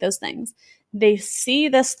associate those things. They see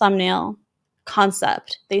this thumbnail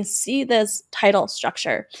concept. They see this title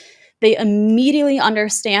structure. They immediately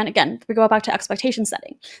understand, again, we go back to expectation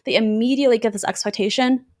setting. They immediately get this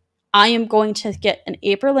expectation. I am going to get an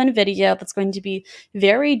Aprilynne video that's going to be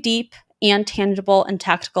very deep and tangible and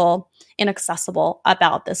tactical and accessible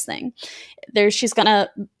about this thing. She's going to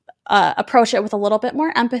approach it with a little bit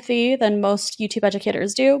more empathy than most YouTube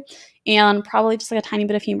educators do, and probably just a tiny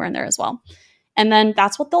bit of humor in there as well. And then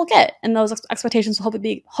that's what they'll get. And those expectations will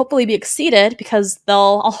hopefully be exceeded, because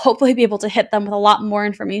I'll hopefully be able to hit them with a lot more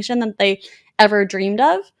information than they ever dreamed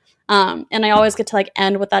of. And I always get to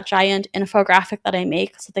end with that giant infographic that I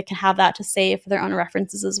make, so they can have that to save for their own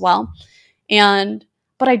references as well.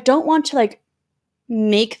 But I don't want to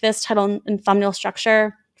make this title and thumbnail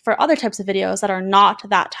structure for other types of videos that are not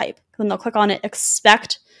that type. Then they'll click on it,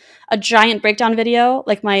 expect a giant breakdown video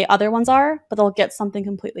like my other ones are, but they'll get something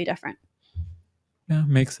completely different. Yeah,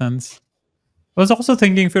 makes sense. I was also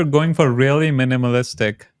thinking, if you're going for really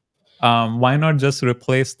minimalistic, why not just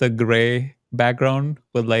replace the gray background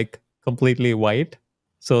with completely white,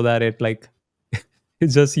 so that it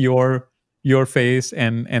it's just your face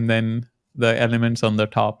and then the elements on the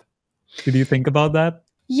top. Did you think about that?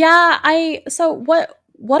 Yeah, so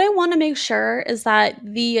what I want to make sure is that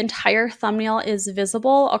the entire thumbnail is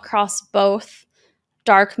visible across both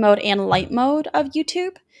dark mode and light mode of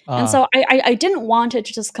YouTube. And so I didn't want it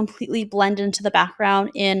to just completely blend into the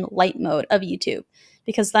background in light mode of YouTube,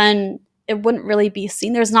 because then it wouldn't really be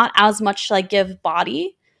seen. There's not as much give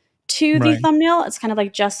body to the thumbnail. It's kind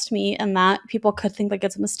of just me, and that people could think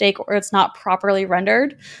it's a mistake or it's not properly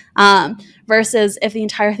rendered. Versus if the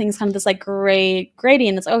entire thing is kind of this gray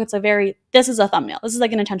gradient, it's this is a thumbnail. This is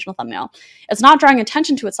an intentional thumbnail. It's not drawing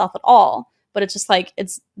attention to itself at all, but it's just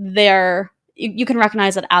it's there. You can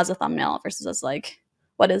recognize it as a thumbnail versus as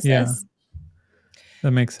what is this?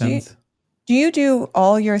 That makes sense. Do you do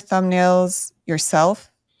all your thumbnails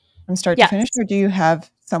yourself from start to finish, or do you have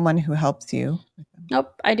someone who helps you?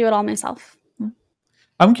 Nope, I do it all myself.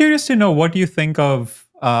 I'm curious to know what you think of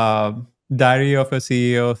Diary of a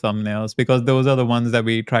CEO thumbnails, because those are the ones that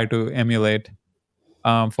we try to emulate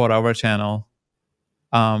for our channel.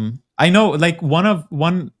 I know, like one of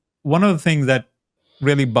the things that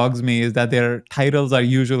really bugs me is that their titles are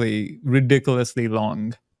usually ridiculously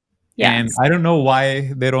long. Yes. And I don't know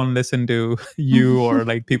why they don't listen to you or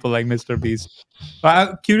like people like Mr. Beast. But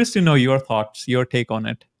I'm curious to know your thoughts, your take on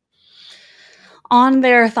it. On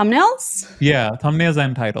their thumbnails? Yeah, thumbnails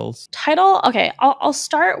and titles. Title, okay, I'll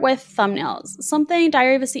start with thumbnails. Something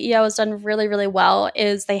Diary of a CEO has done really, really well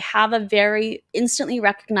is they have a very instantly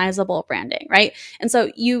recognizable branding, right? And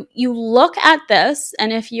so you look at this,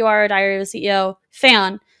 and if you are a Diary of a CEO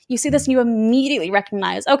fan, you see this and you immediately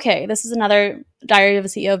recognize, okay, this is another Diary of a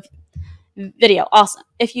CEO video. Awesome.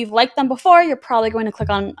 If you've liked them before, you're probably going to click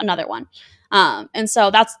on another one. And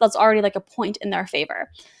so that's already like a point in their favor.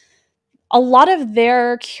 A lot of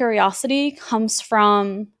their curiosity comes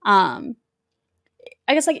from, I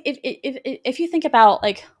guess, like if you think about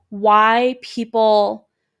like why people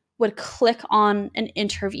would click on an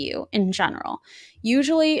interview in general,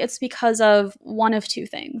 usually it's because of one of two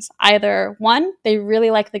things. Either one, they really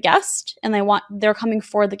like the guest and they're coming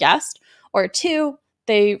for the guest, or two,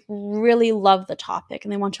 they really love the topic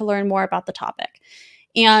and they want to learn more about the topic.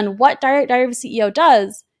 And what Diary of a CEO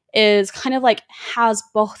does is kind of like has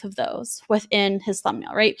both of those within his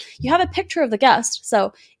thumbnail, right? You have a picture of the guest.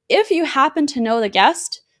 So if you happen to know the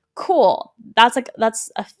guest, cool. That's a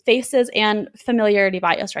faces and familiarity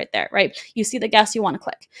bias right there, right? You see the guest, you want to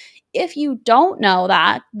click. If you don't know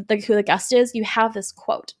who the guest is, you have this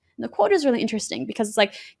quote. And the quote is really interesting because it's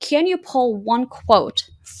like, can you pull one quote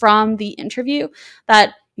from the interview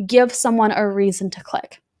that gives someone a reason to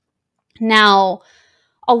click? Now,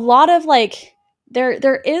 a lot of like,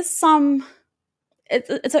 there is some,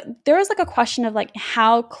 there is like a question of like,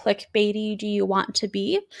 how clickbaity do you want to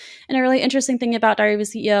be? And a really interesting thing about Diary of a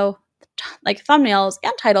CEO, like thumbnails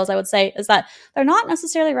and titles, I would say, is that they're not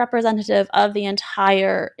necessarily representative of the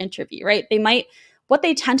entire interview, right? What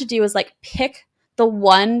they tend to do is like pick the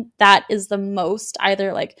one that is the most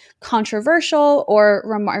either like controversial or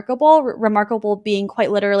remarkable. Remarkable being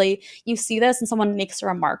quite literally, you see this and someone makes a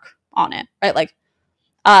remark on it, right? Like,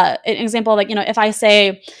 an example, like, if I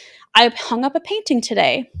say, I hung up a painting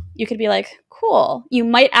today, you could be like, cool. You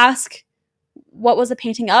might ask, what was the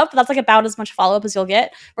painting of? But that's like about as much follow-up as you'll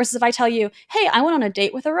get. Versus if I tell you, hey, I went on a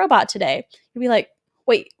date with a robot today, you'll be like,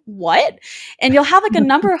 wait, what? And you'll have like a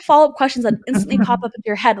number of follow-up questions that instantly pop up in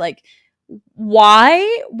your head, like,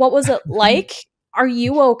 why? What was it like? Are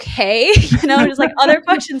you okay? Just like other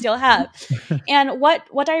questions you'll have. And what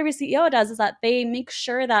Diary of a CEO does is that they make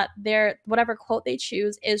sure that whatever quote they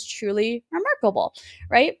choose is truly remarkable,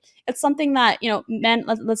 right? It's something that, men,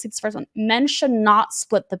 let's see this first one. Men should not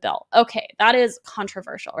split the bill. Okay, that is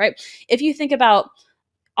controversial, right? If you think about,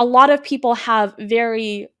 a lot of people have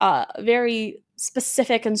very, very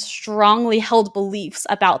specific and strongly held beliefs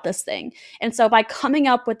about this thing. And so by coming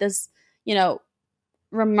up with this,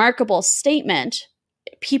 remarkable statement,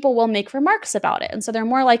 people will make remarks about it. And so they're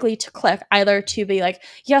more likely to click either to be like,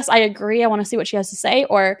 yes, I agree, I want to see what she has to say,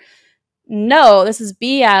 or no, this is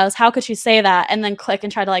BS, how could she say that? And then click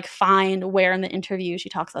and try to like find where in the interview she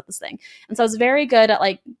talks about this thing. And so it's very good at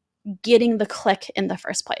like getting the click in the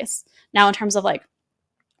first place. Now, in terms of like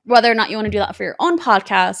whether or not you want to do that for your own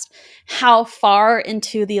podcast, how far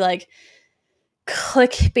into the like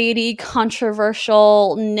clickbaity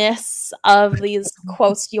controversialness of these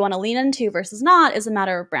quotes do you want to lean into versus not is a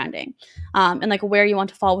matter of branding, and like where you want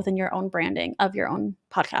to fall within your own branding of your own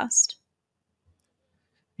podcast.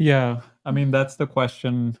 Yeah, I mean, that's the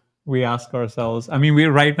question we ask ourselves. I mean,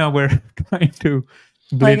 we're trying to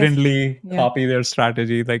blatantly copy their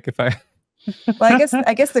strategy. Like well,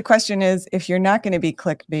 I guess the question is, if you're not going to be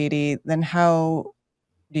clickbaity, then how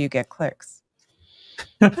do you get clicks?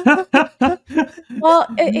 Well,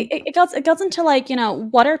 it goes into like,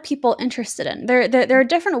 what are people interested in? There are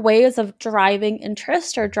different ways of driving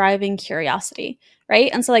interest or driving curiosity, right?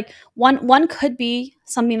 And so like one could be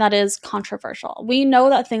something that is controversial. We know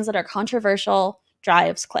that things that are controversial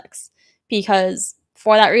drives clicks because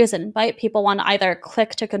for that reason, right? People want to either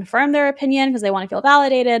click to confirm their opinion because they want to feel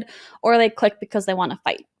validated, or they click because they want to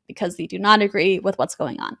fight because they do not agree with what's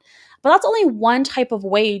going on. But that's only one type of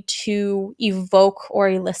way to evoke or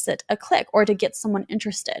elicit a click or to get someone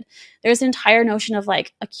interested. There's an entire notion of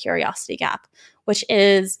like a curiosity gap, which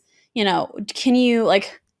is, can you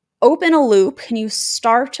like open a loop? Can you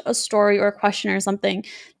start a story or a question or something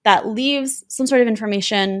that leaves some sort of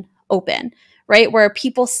information open, right? Where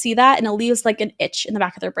people see that and it leaves like an itch in the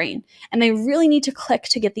back of their brain and they really need to click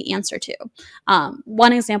to get the answer to.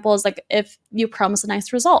 One example is like if you promise a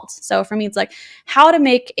nice result. So for me, it's like how to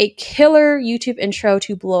make a killer YouTube intro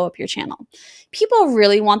to blow up your channel. People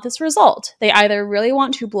really want this result. They either really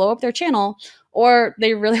want to blow up their channel or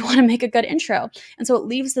they really want to make a good intro. And so it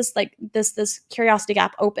leaves this like this curiosity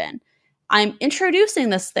gap open. I'm introducing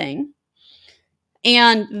this thing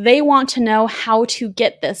and they want to know how to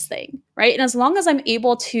get this thing, right? And as long as I'm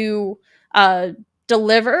able to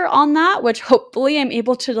deliver on that, which hopefully I'm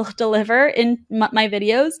able to deliver in my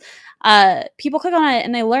videos, people click on it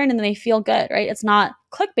and they learn and they feel good, right? It's not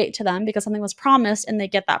clickbait to them because something was promised and they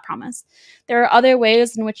get that promise. There are other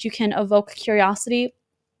ways in which you can evoke curiosity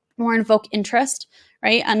or invoke interest,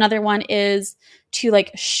 right? Another one is to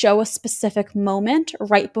like show a specific moment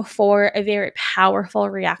right before a very powerful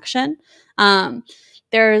reaction.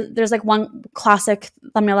 There's like one classic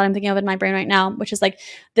thumbnail that I'm thinking of in my brain right now, which is like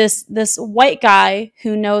this white guy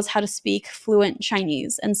who knows how to speak fluent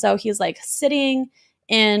Chinese. And so he's like sitting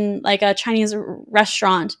in like a Chinese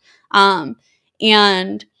restaurant,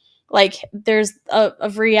 and like there's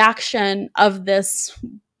a reaction of this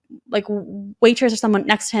like waitress or someone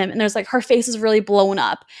next to him, and there's like her face is really blown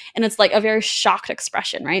up and it's like a very shocked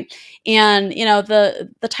expression, right? And you know the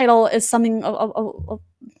title is something along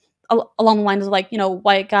the lines of like, you know,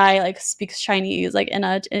 white guy like speaks Chinese like in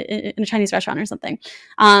a Chinese restaurant or something,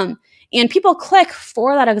 and people click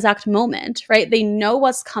for that exact moment, right? They know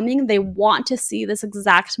what's coming. They want to see this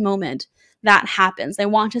exact moment that happens. They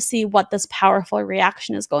want to see what this powerful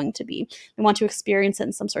reaction is going to be. They want to experience it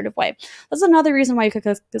in some sort of way. That's another reason why you could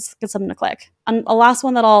get something to click. And a last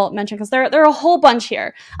one that I'll mention, because there are a whole bunch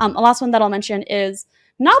here. A last one that I'll mention is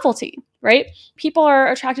novelty, right? People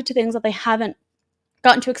are attracted to things that they haven't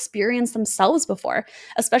gotten to experience themselves before,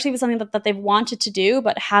 especially if it's something that they've wanted to do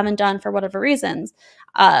but haven't done for whatever reasons.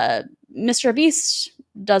 Mr. Beast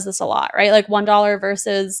does this a lot, right? Like $1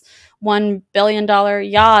 versus $1 billion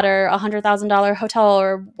yacht or $100,000 hotel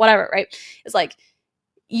or whatever, right? It's like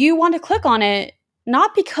you want to click on it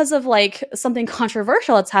not because of like something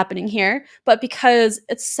controversial that's happening here, but because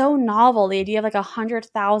it's so novel. The idea of like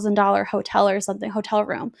 $100,000 hotel or something, hotel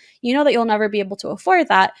room. You know that you'll never be able to afford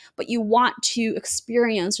that, but you want to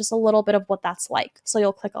experience just a little bit of what that's like. So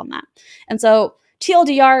you'll click on that. And so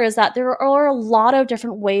TLDR is that there are a lot of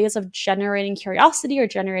different ways of generating curiosity or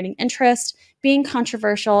generating interest. Being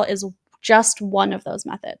controversial is just one of those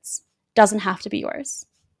methods. Doesn't have to be yours.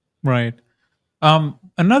 Right.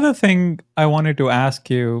 Another thing I wanted to ask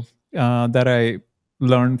you that I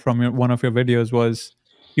learned from one of your videos was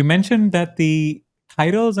you mentioned that the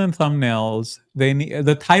titles and thumbnails,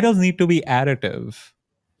 the titles need to be additive.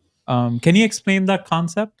 Can you explain that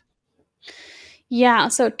concept? Yeah,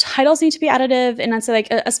 so titles need to be additive, and I'd say like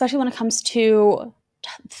especially when it comes to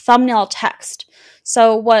thumbnail text.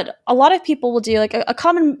 So what a lot of people will do, like a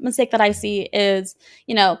common mistake that I see is,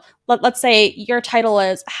 you know, let's say your title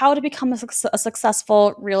is how to become a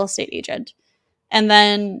successful real estate agent. And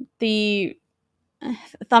then the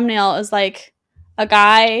thumbnail is like a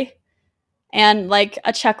guy and like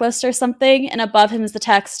a checklist or something. And above him is the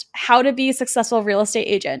text, how to be a successful real estate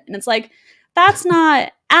agent. And it's like, that's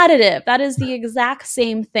not additive. That is the exact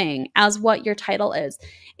same thing as what your title is.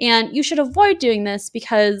 And you should avoid doing this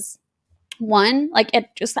because one, like it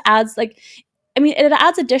just adds like, I mean, it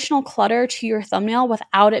adds additional clutter to your thumbnail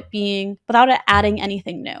without it adding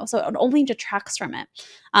anything new. So it only detracts from it.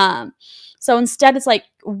 So instead it's like,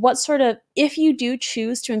 what sort of, if you do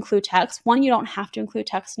choose to include text, one, you don't have to include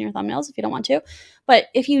text in your thumbnails if you don't want to, but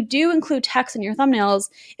if you do include text in your thumbnails,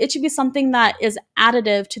 it should be something that is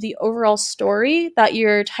additive to the overall story that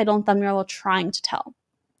your title and thumbnail are trying to tell.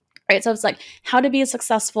 Right? So it's like how to be a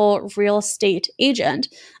successful real estate agent.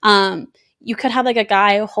 You could have like a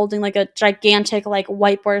guy holding like a gigantic like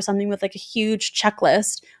whiteboard or something with like a huge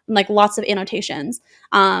checklist and like lots of annotations.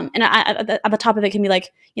 And at the top of it can be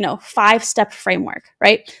like, you know, 5-step framework,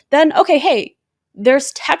 right? Then, okay, hey,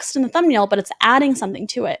 there's text in the thumbnail, but it's adding something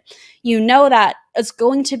to it. You know that it's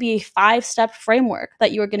going to be a 5-step framework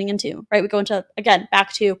that you are getting into, right? We go into, again,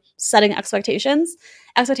 back to setting expectations.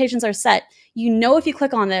 Expectations are set. You know, if you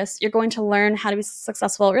click on this, you're going to learn how to be a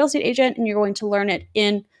successful real estate agent, and you're going to learn it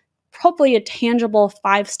in probably a tangible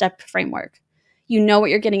 5-step framework. You know what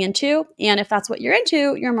you're getting into, and if that's what you're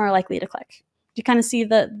into, you're more likely to click. Do you kind of see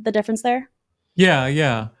the difference there?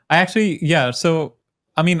 Yeah. So,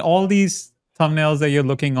 I mean, all these thumbnails that you're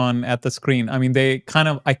looking on at the screen, I mean,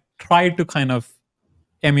 I tried to kind of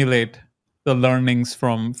emulate the learnings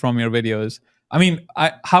from your videos. I mean,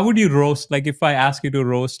 how would you roast? Like, if I ask you to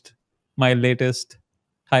roast my latest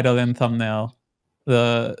title and thumbnail,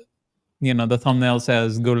 the thumbnail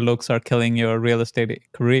says "Good looks are killing your real estate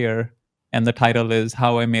career," and the title is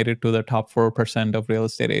 "How I Made It to the Top 4% of Real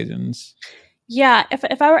Estate Agents." Yeah,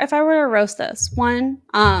 if I were to roast this one,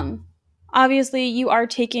 obviously you are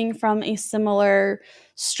taking from a similar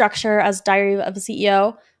structure as Diary of a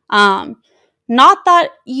CEO. Not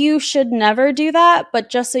that you should never do that, but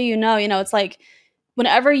just so you know, it's like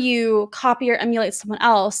whenever you copy or emulate someone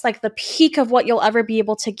else, like the peak of what you'll ever be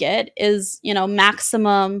able to get is,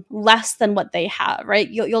 maximum less than what they have, right?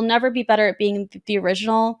 You'll never be better at being the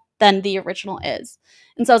original than the original is.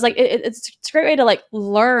 And so it's like it's a great way to like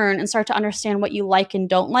learn and start to understand what you like and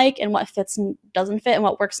don't like, and what fits and doesn't fit, and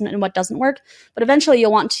what works and what doesn't work. But eventually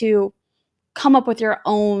you'll want to come up with your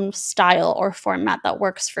own style or format that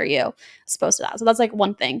works for you as opposed to that. So that's like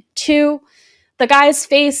one thing. Two, the guy's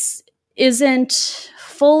face isn't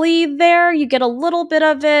fully there. You get a little bit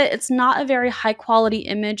of it. It's not a very high quality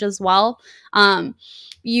image as well.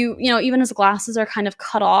 Even his glasses are kind of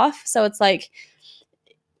cut off. So it's like,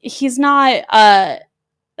 he's not,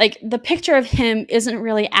 like the picture of him isn't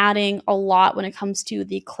really adding a lot when it comes to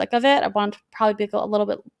the click of it. I want to probably be a little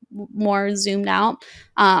bit more zoomed out.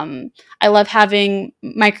 I love having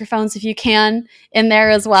microphones, if you can, in there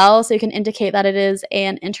as well, so you can indicate that it is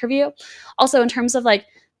an interview. Also, in terms of like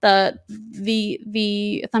the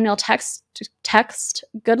thumbnail text,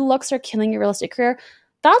 "Good looks are killing your real estate career."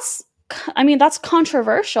 That's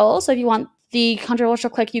controversial. So if you want the controversial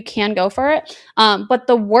click, you can go for it. But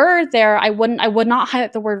the word there, I would not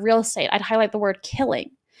highlight the word real estate. I'd highlight the word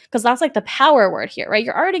killing, because that's like the power word here, right?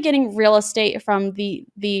 You're already getting real estate from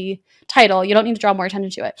the title. You don't need to draw more attention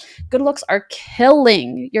to it. Good looks are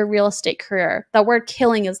killing your real estate career. That word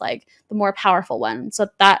killing is like the more powerful one. So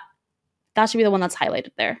that should be the one that's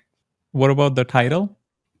highlighted there. What about the title?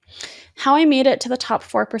 How I Made It to the Top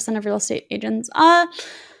 4% of Real Estate Agents.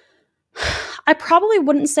 I probably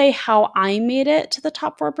wouldn't say how I made it to the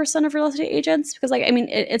top 4% of real estate agents, because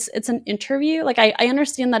it's an interview. Like I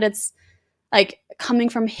understand that it's like coming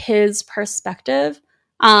from his perspective.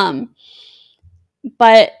 But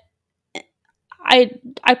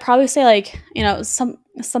I'd probably say like,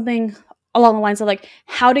 something along the lines of like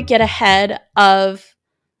how to get ahead of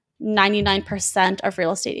 99% of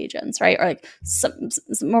real estate agents, right? Or like some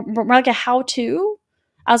more like a how-to,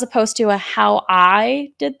 as opposed to a how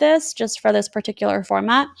I did this just for this particular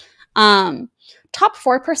format. Top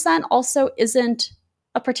 4% also isn't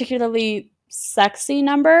a particularly sexy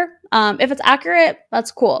number. If it's accurate,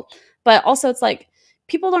 that's cool. But also it's like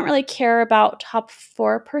people don't really care about top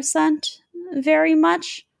 4% very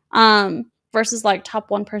much, versus like top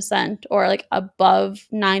 1% or like above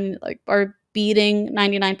 9, like, or beating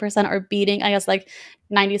 99% or beating, I guess, like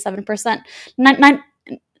 97%.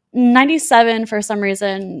 97 for some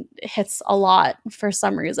reason hits a lot for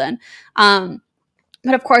some reason. But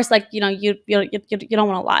of course, like, you don't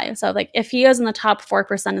want to lie. So like if he is in the top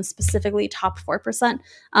 4% and specifically top 4%,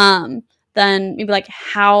 then maybe like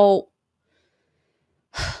how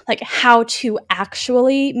to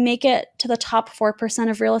actually make it to the top 4%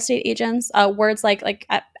 of real estate agents. Words like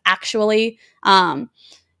actually,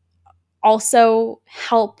 also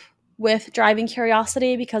help with driving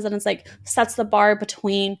curiosity, because then it's like sets the bar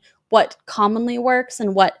between what commonly works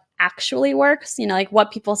and what actually works, like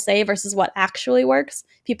what people say versus what actually works.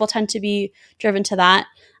 People tend to be driven to that.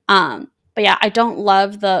 But yeah, I don't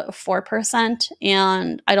love the 4%,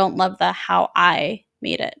 and I don't love the how I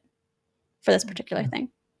made it for this particular thing.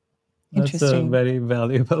 That's a very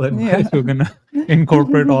valuable advice. We're going to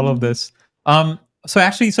incorporate all of this.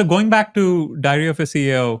 So going back to Diary of a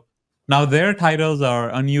CEO, now their titles are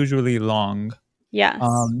unusually long. Yes.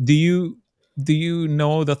 Do you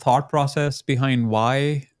know the thought process behind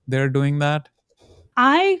why they're doing that?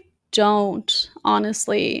 I don't,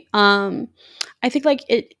 honestly. I think like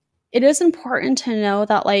it is important to know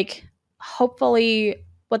that like hopefully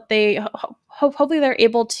hopefully they're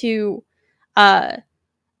able to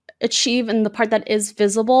achieve in the part that is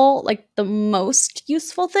visible, like the most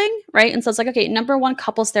useful thing, right? And so it's like, okay, number one,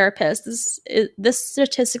 couples therapist. This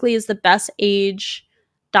statistically is the best age. ...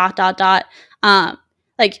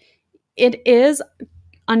 Like it is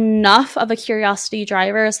enough of a curiosity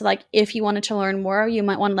driver. So like if you wanted to learn more, you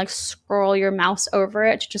might want to like scroll your mouse over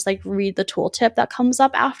it to just like read the tooltip that comes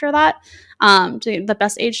up after that. To the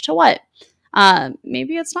best age to what?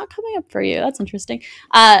 Maybe it's not coming up for you. That's interesting.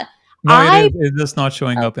 No, it's just not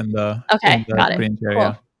showing up in the got it. range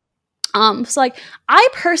area. Cool. So like I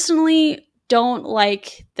personally don't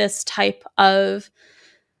like this type of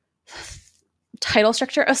title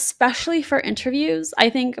structure, especially for interviews. I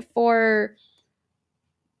think for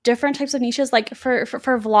different types of niches, like for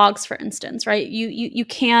vlogs, for instance, right? You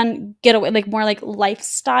can get away, like more like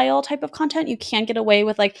lifestyle type of content. You can get away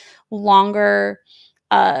with like longer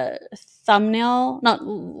not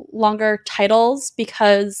longer titles,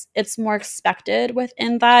 because it's more expected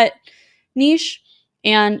within that niche,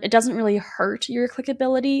 and it doesn't really hurt your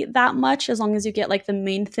clickability that much as long as you get like the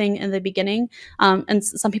main thing in the beginning. And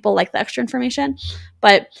some people like the extra information,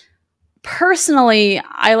 but personally,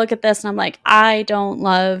 I look at this and I'm like, I don't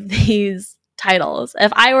love these titles.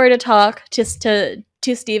 If I were to talk just to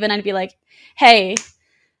Steven, I'd be like, hey,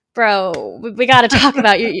 bro, we got to talk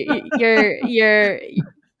about your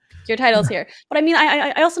titles here. But I mean,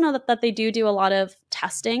 I also know that they do a lot of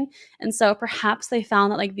testing, and so perhaps they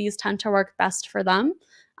found that like these tend to work best for them.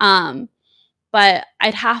 But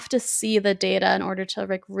I'd have to see the data in order to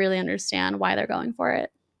like really understand why they're going for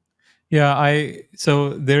it. Yeah, so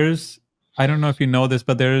there's, I don't know if you know this,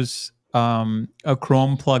 but there's a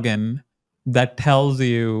Chrome plugin that tells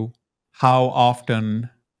you how often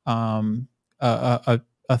a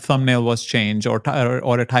thumbnail was changed or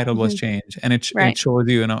a title was changed, and it shows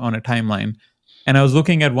you on a timeline. And I was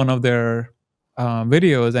looking at one of their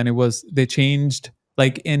videos, and they changed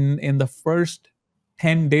like in the first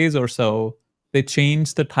 10 days or so, they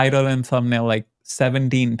changed the title and thumbnail like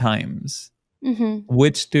 17 times.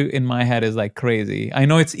 Which in my head is like crazy. I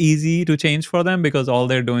know it's easy to change for them because all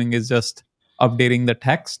they're doing is just updating the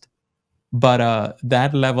text, but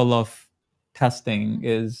that level of testing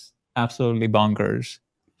is absolutely bonkers.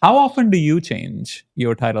 How often do you change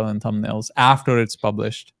your title and thumbnails after it's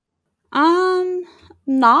published?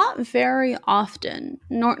 Not very often.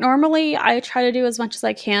 Normally I try to do as much as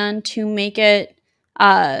I can to make it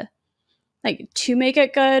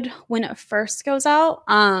good when it first goes out.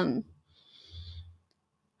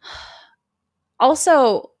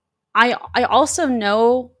 Also, I also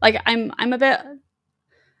know, like, I'm a bit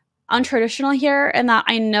untraditional here in that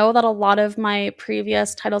I know that a lot of my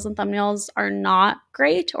previous titles and thumbnails are not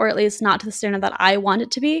great, or at least not to the standard that I want it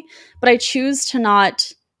to be, but I choose to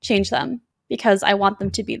not change them because I want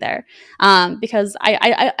them to be there. Because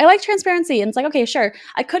I like transparency, and it's like, okay, sure,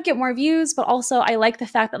 I could get more views, but also I like the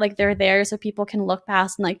fact that like they're there so people can look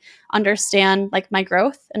past and like understand like my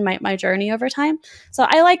growth and my journey over time. So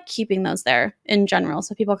I like keeping those there in general,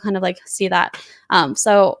 so people kind of like see that.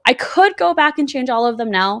 So I could go back and change all of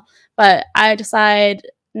them now, but I decide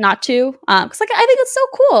not to, because like I think it's so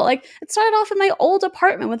cool. Like, it started off in my old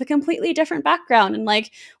apartment with a completely different background, and like,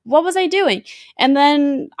 what was I doing? And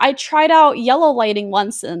then I tried out yellow lighting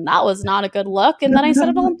once, and that was not a good look. And then I set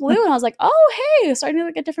it all blue, and I was like, oh hey, starting to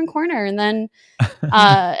like a different corner. And then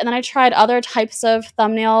I tried other types of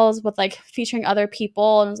thumbnails with like featuring other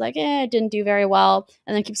people, and I was like, it didn't do very well.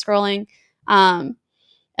 And then keep scrolling, and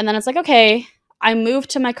then it's like, okay, I moved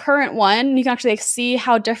to my current one. You can actually like see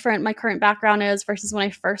how different my current background is versus when I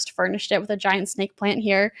first furnished it with a giant snake plant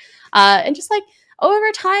here. And just like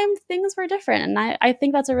over time, things were different. And I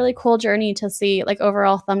think that's a really cool journey to see like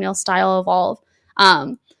overall thumbnail style evolve.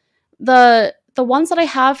 The ones that I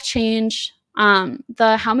have changed,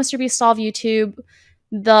 the How Mr. Beast Solve YouTube,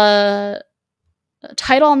 the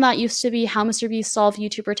title on that used to be How Mr. Beast Solve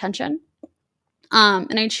YouTube Retention.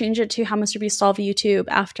 And I changed it to How Mr. Beast Solve YouTube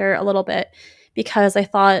after a little bit, because I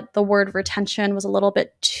thought the word retention was a little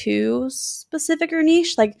bit too specific or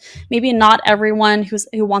niche. Like, maybe not everyone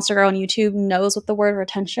who wants to grow on YouTube knows what the word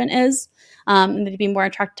retention is, and they'd be more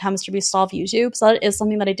attracted to How Mr. Beast Solve YouTube. So that is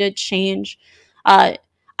something that I did change. I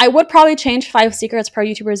would probably change 5 secrets pro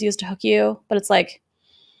YouTubers use to hook you, but it's like,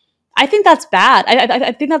 I think that's bad.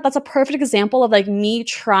 I think that's a perfect example of like me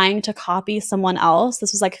trying to copy someone else.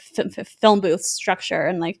 This was like film booth structure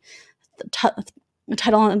and like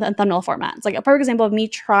title and thumbnail format. It's like a perfect example of me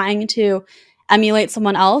trying to emulate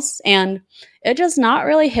someone else, and it just not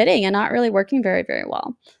really hitting and not really working very, very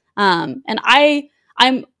well. And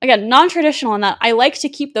I'm again non-traditional in that I like to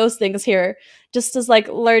keep those things here just as like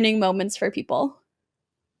learning moments for people.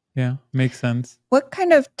 Yeah, makes sense. What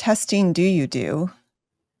kind of testing do you do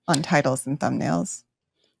on titles and thumbnails?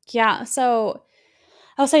 Yeah, so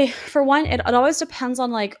I'll say, for one, it always depends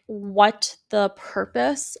on like what the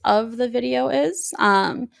purpose of the video is.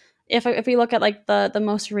 If we look at like the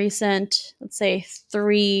most recent, let's say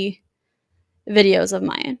 3 videos of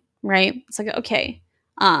mine, right? It's like, okay,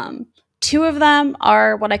 2 of them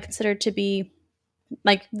are what I consider to be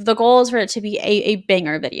like, the goal is for it to be a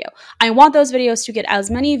banger video. I want those videos to get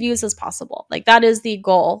as many views as possible. Like, that is the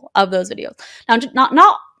goal of those videos. Now,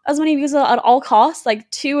 not as many views at all costs, like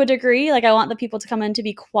to a degree. Like, I want the people to come in to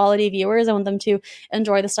be quality viewers. I want them to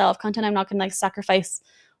enjoy the style of content. I'm not going to like sacrifice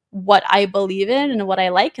what I believe in and what I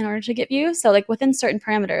like in order to get views. So like within certain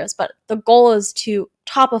parameters, but the goal is to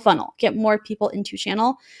top of funnel, get more people into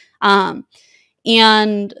channel.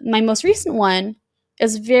 And my most recent one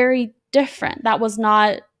is very different. That was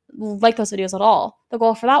not like those videos at all. The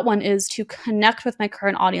goal for that one is to connect with my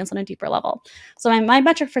current audience on a deeper level. So my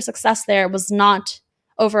metric for success there was not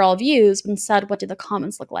overall views, but instead, what did the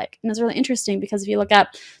comments look like? And it's really interesting because if you look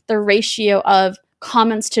at the ratio of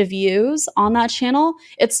comments to views on that channel,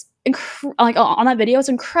 it's like on that video, it's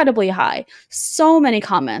incredibly high. So many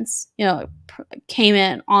comments, came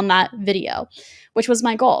in on that video, which was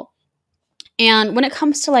my goal. And when it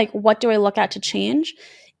comes to like, what do I look at to change?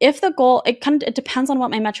 If the goal, it depends on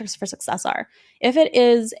what my metrics for success are. If it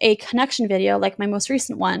is a connection video, like my most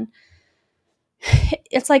recent one,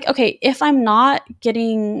 it's like, okay, if I'm not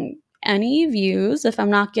getting any views, if I'm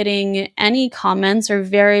not getting any comments or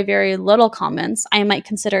very, very little comments, I might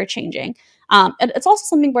consider changing. It's also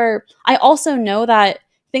something where I also know that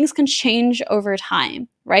things can change over time,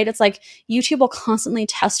 right? It's like YouTube will constantly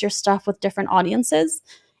test your stuff with different audiences.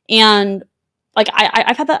 And like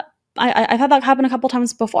I've had that happen a couple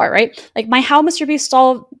times before, right? Like my How Mr. Beast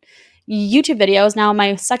Stole YouTube video is now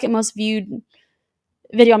my second most viewed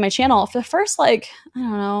video on my channel. For the first, like, I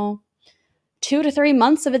don't know, 2 to 3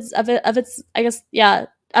 months of its I guess, yeah,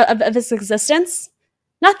 of its existence,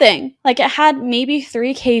 nothing. Like it had maybe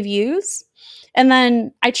 3K views, and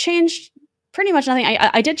then I changed pretty much nothing.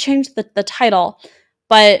 I did change the title,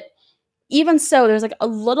 but even so, there's like a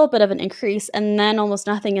little bit of an increase and then almost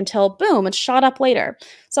nothing until boom, it shot up later.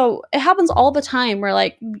 So it happens all the time where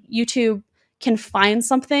like YouTube can find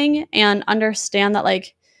something and understand that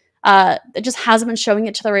like it just hasn't been showing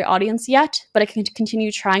it to the right audience yet, but it can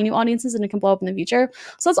continue trying new audiences and it can blow up in the future.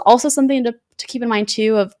 So that's also something to keep in mind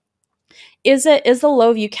too of, is the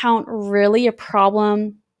low view count really a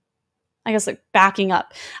problem? I guess like backing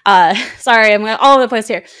up. Sorry, I'm all over the place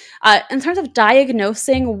here. In terms of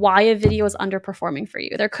diagnosing why a video is underperforming for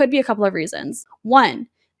you, there could be a couple of reasons. One,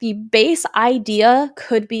 the base idea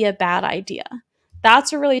could be a bad idea.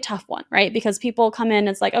 That's a really tough one, right? Because people come in,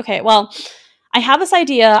 it's like, okay, well, I have this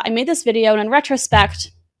idea, I made this video, and in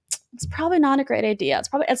retrospect, it's probably not a great idea.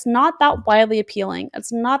 It's not that widely appealing.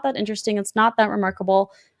 It's not that interesting. It's not that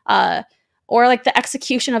remarkable. Or like the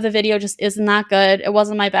execution of the video just isn't that good. It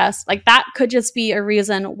wasn't my best. Like that could just be a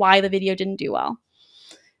reason why the video didn't do well.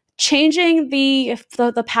 Changing the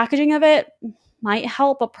packaging of it might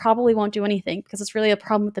help, but probably won't do anything because it's really a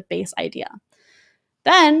problem with the base idea.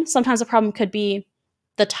 Then sometimes the problem could be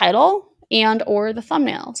the title and or the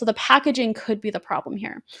thumbnail. So the packaging could be the problem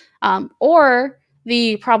here. Or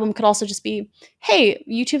the problem could also just be, hey,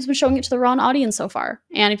 YouTube's been showing it to the wrong audience so far.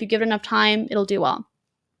 And if you give it enough time, it'll do well.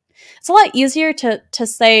 It's a lot easier to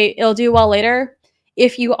say it'll do well later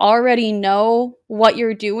if you already know what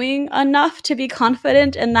you're doing enough to be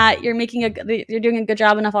confident in that you're doing a good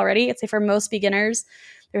job enough already. I'd say for most beginners,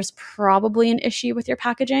 there's probably an issue with your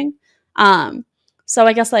packaging. So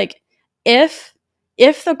I guess like if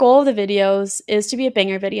the goal of the videos is to be a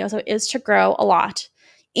banger video, so is to grow a lot,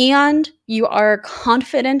 and you are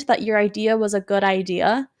confident that your idea was a good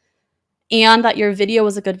idea and that your video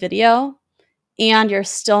was a good video, and you're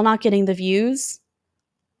still not getting the views,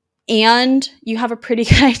 and you have a pretty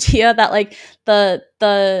good idea that like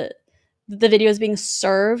the video is being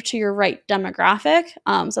served to your right demographic.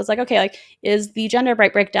 So it's like, okay, like is the gender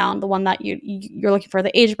breakdown the one that you're looking for,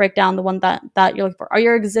 the age breakdown the one that you're looking for, are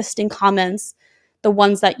your existing comments the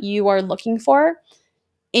ones that you are looking for?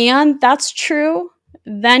 And that's true,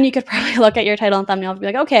 then you could probably look at your title and thumbnail and be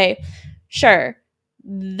like, okay, sure,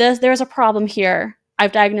 there's a problem here.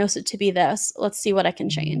 I've diagnosed it to be this. Let's see what I can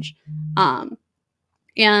change.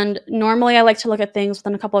 And normally I like to look at things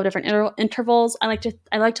within a couple of different intervals. I like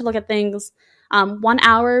to look at things 1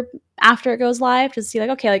 hour after it goes live to see like,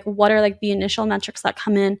 okay, like what are like the initial metrics that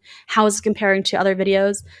come in? How is it comparing to other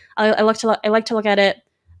videos? I like to look at it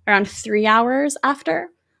around 3 hours after.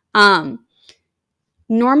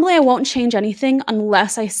 Normally I won't change anything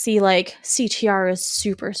unless I see like CTR is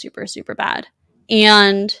super, super, super bad.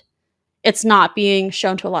 And it's not being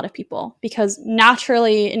shown to a lot of people, because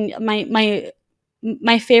naturally, in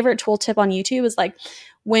my favorite tooltip on YouTube is like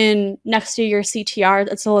when next to your CTR,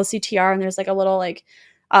 it's a little CTR, and there's like a little like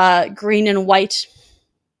green and white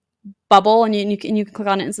bubble, and you can click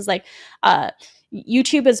on it, and it says like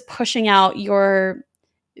YouTube is pushing out your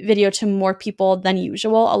video to more people than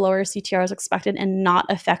usual. A lower CTR is expected and not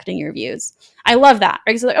affecting your views. I love that,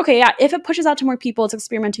 right? So like, okay, yeah, if it pushes out to more people, it's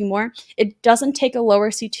experimenting more. It doesn't take a lower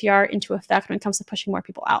CTR into effect when it comes to pushing more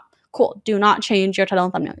people out. Cool. Do not change your title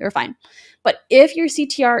and thumbnail. You're fine. But if your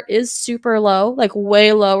CTR is super low, like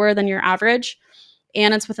way lower than your average,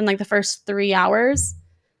 and it's within like the first 3 hours,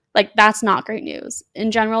 like that's not great news.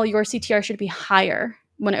 In general, your CTR should be higher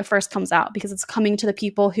when it first comes out because it's coming to the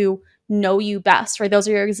people who know you best, right? Those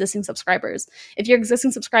are your existing subscribers. If your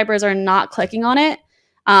existing subscribers are not clicking on it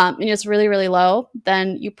and it's really, really low,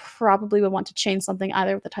 then you probably would want to change something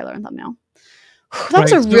either with the title and thumbnail. That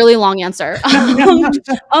was a really long answer.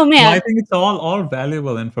 Oh man. I think it's all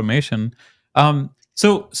valuable information.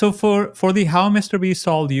 So for the How Mr. Beast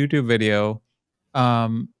Solved YouTube video,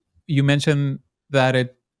 you mentioned that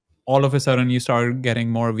it all of a sudden you started getting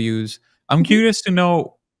more views. I'm curious to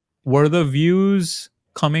know, were the views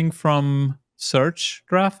coming from search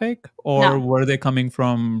traffic or were they coming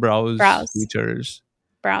from browse features?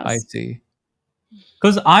 Browse. I see.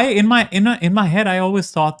 Because in my head, I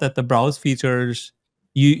always thought that the browse features,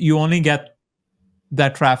 you only get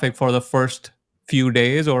that traffic for the first few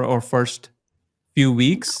days or first few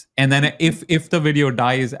weeks, and then if the video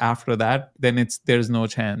dies after that, then there's no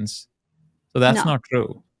chance. So that's not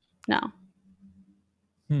true. No.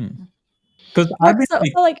 Because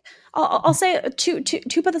I'll say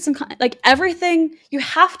to put this in like everything, you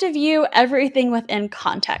have to view everything within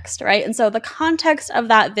context, right? And so the context of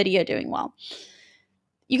that video doing well,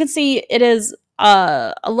 you can see it is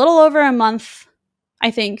a little over a month,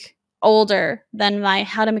 I think, older than my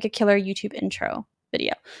How to Make a Killer YouTube intro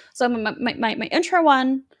video. So my intro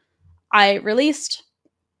one, I released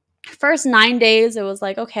first 9 days. It was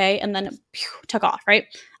like, okay. And then it took off, right?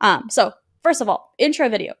 So first of all, intro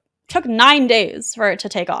video took 9 days for it to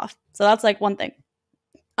take off. So that's like one thing.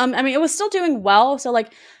 I mean, it was still doing well. So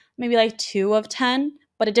like maybe like 2 of 10,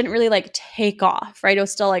 but it didn't really like take off, right? It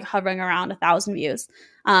was still like hovering around 1,000 views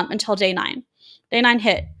until day 9. Day 9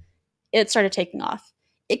 hit. It started taking off.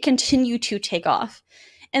 It continued to take off.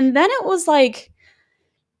 And then it was like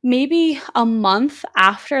maybe a month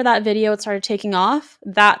after that video it started taking off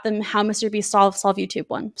that the How Mr. Beast Solve YouTube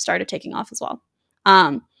one started taking off as well.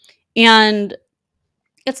 And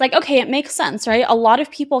it's like, okay, it makes sense, right? A lot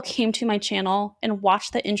of people came to my channel and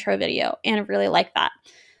watched the intro video and really liked that.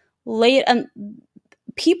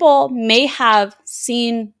 People may have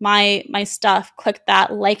seen my stuff, clicked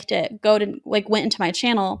that, liked it, went into my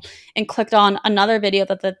channel and clicked on another video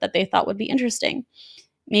that they thought would be interesting.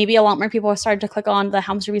 Maybe a lot more people started to click on the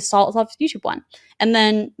How Mr. Beast Solved YouTube one. And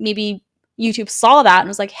then maybe YouTube saw that and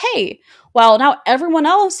was like, hey, well, now everyone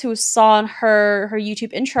else who saw her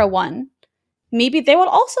YouTube intro one, maybe they would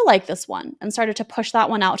also like this one, and started to push that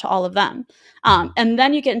one out to all of them. And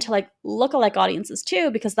then you get into like lookalike audiences too,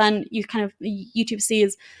 because then you kind of, YouTube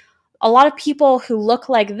sees a lot of people who look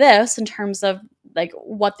like this in terms of like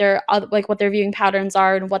what their viewing patterns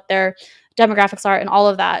are and what their demographics are and all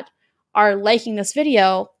of that are liking this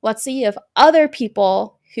video. Let's see if other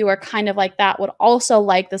people who are kind of like that would also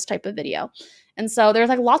like this type of video. And so there's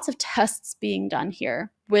like lots of tests being done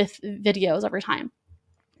here with videos over time.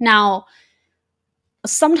 Now,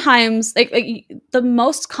 sometimes like the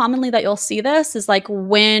most commonly that you'll see this is like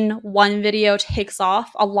when one video takes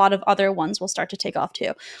off, a lot of other ones will start to take off too,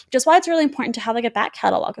 which is why it's really important to have like a back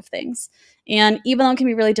catalog of things. And even though it can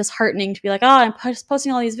be really disheartening to be like, oh, I'm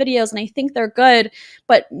posting all these videos and I think they're good,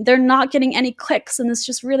 but they're not getting any clicks and this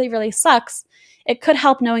just really, really sucks. It could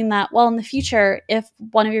help knowing that, well, in the future, if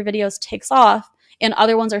one of your videos takes off and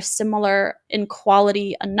other ones are similar in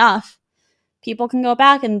quality enough, people can go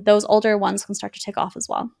back and those older ones can start to take off as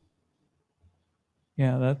well.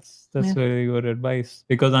 Yeah, that's really good advice,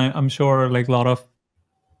 because I'm sure like a lot of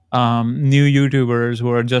new YouTubers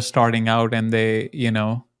who are just starting out and they,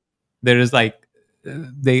 there is like,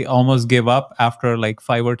 they almost give up after like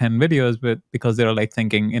 5 or 10 videos, but because they're like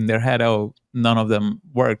thinking in their head, oh, none of them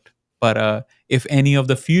worked. But if any of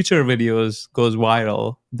the future videos goes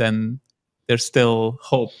viral, then there's still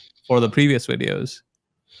hope for the previous videos.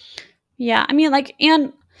 Yeah, I mean, like,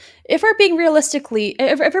 and if we're being realistic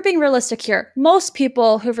here, most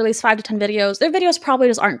people who've released 5 to 10 videos, their videos probably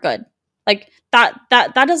just aren't good. Like that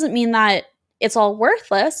doesn't mean that it's all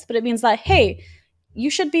worthless, but it means that, hey, you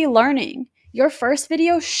should be learning. Your first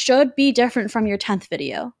video should be different from your 10th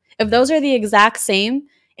video. If those are the exact same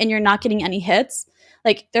and you're not getting any hits,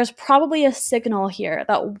 like there's probably a signal here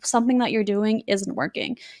that something that you're doing isn't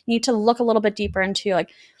working. You need to look a little bit deeper into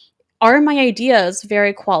like, are my ideas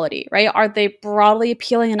very quality, right? Are they broadly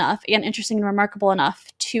appealing enough and interesting and remarkable enough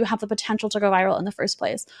to have the potential to go viral in the first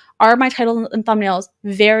place? Are my titles and thumbnails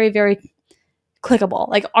very, very clickable?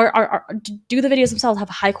 Like, do the videos themselves have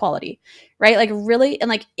high quality, right? Like really, and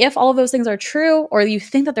like if all of those things are true, or you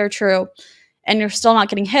think that they're true, and you're still not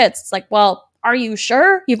getting hits, it's like, well, are you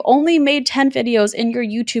sure? You've only made 10 videos in your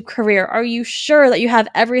YouTube career. Are you sure that you have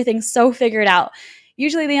everything so figured out?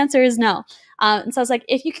 Usually the answer is no. And so I was like,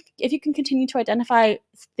 if you can continue to identify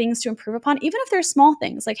things to improve upon, even if they're small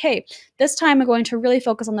things, like, hey, this time I'm going to really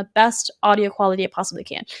focus on the best audio quality I possibly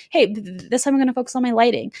can. Hey, this time I'm going to focus on my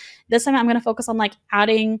lighting. This time I'm going to focus on like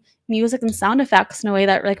adding music and sound effects in a way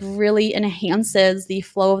that like really enhances the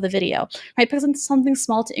flow of the video, right? Because it's something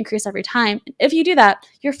small to increase every time. If you do that,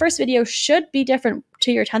 your first video should be different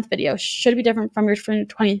to your 10th video, should be different from your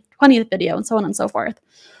 20th video, and so on and so forth.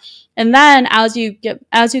 And then as you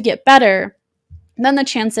get better, then the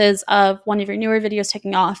chances of one of your newer videos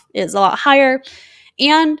taking off is a lot higher.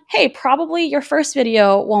 And hey, probably your first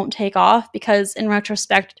video won't take off because in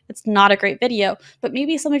retrospect, it's not a great video, but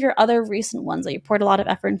maybe some of your other recent ones that you poured a lot of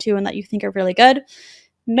effort into and that you think are really good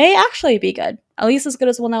may actually be good, at least as good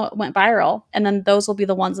as one that went viral. And then those will be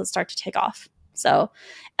the ones that start to take off. So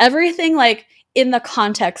everything like in the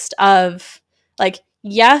context of like,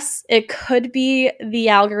 yes, it could be the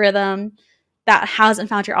algorithm that hasn't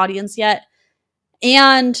found your audience yet.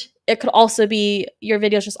 And it could also be your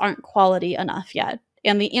videos just aren't quality enough yet.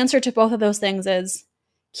 And the answer to both of those things is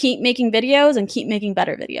keep making videos and keep making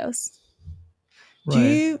better videos.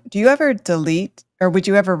 Right. Do you ever delete, or would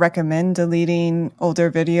you ever recommend deleting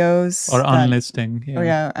older videos? Or unlisting.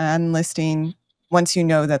 Unlisting once you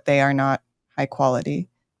know that they are not high quality?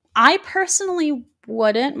 I personally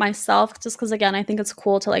wouldn't myself, just because again, I think it's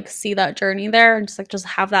cool to like see that journey there and just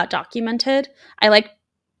have that documented.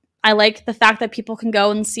 I like the fact that people can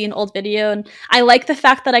go and see an old video, and I like the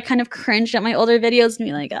fact that I kind of cringed at my older videos and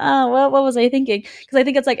be like, oh, what was I thinking? Because I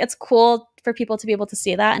think it's like it's cool for people to be able to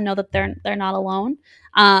see that and know that they're not alone.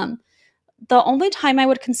 The only time I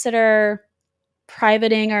would consider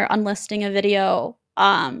privating or unlisting a video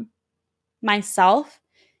myself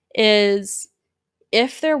is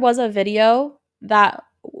if there was a video that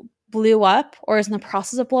blew up or is in the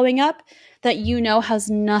process of blowing up that you know has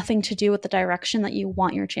nothing to do with the direction that you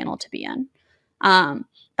want your channel to be in.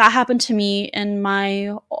 That happened to me in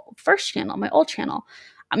my first channel, my old channel.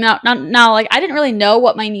 I'm not like I didn't really know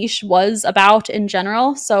what my niche was about in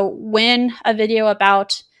general. So when a video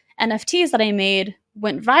about NFTs that I made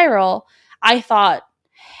went viral, I thought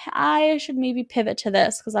I should maybe pivot to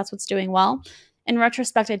this because that's what's doing well. In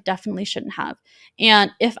retrospect, I definitely shouldn't have.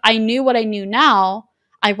 And if I knew what I knew now,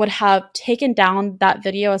 I would have taken down that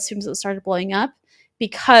video as soon as it started blowing up,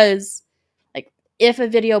 because like if a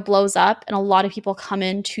video blows up and a lot of people come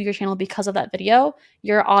into your channel because of that video,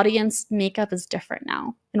 your audience makeup is different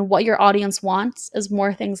now. And what your audience wants is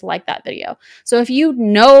more things like that video. So if you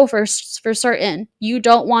know for certain you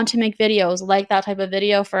don't want to make videos like that type of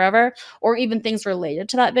video forever, or even things related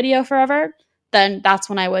to that video forever, then that's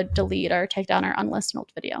when I would delete or take down or unlist an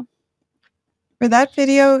old video. For that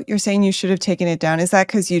video, you're saying you should have taken it down. Is that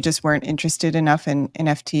because you just weren't interested enough in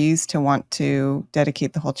NFTs to want to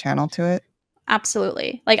dedicate the whole channel to it?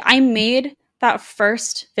 Absolutely. Like I made that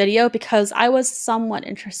first video because I was somewhat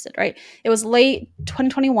interested, right? It was late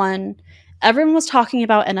 2021. Everyone was talking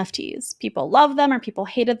about NFTs. People loved them or people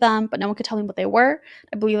hated them, but no one could tell me what they were.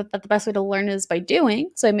 I believe that the best way to learn is by doing.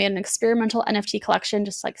 So I made an experimental NFT collection,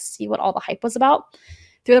 just like see what all the hype was about.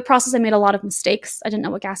 Through the process, I made a lot of mistakes. I didn't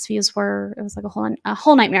know what gas fees were. It was like a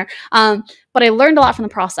whole nightmare. But I learned a lot from the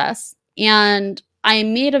process. And I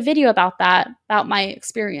made a video about that, about my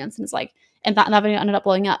experience. And it's like, and that video ended up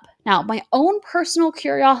blowing up. Now, my own personal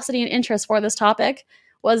curiosity and interest for this topic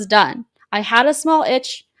was done. I had a small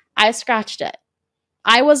itch. I scratched it.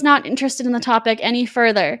 I was not interested in the topic any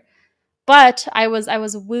further. But I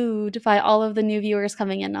was wooed by all of the new viewers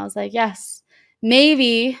coming in. I was like, yes,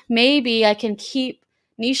 maybe I can keep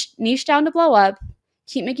niche down to blow up,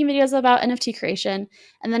 keep making videos about NFT creation,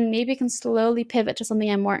 and then maybe can slowly pivot to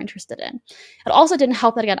something I'm more interested in. It also didn't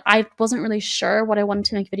help that, again, I wasn't really sure what I wanted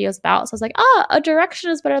to make videos about. So I was like, a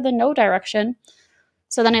direction is better than no direction.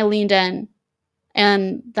 So then I leaned in,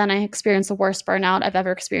 and then I experienced the worst burnout I've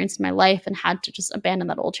ever experienced in my life and had to just abandon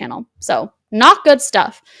that old channel. So not good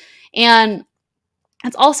stuff. And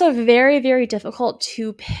it's also very, very difficult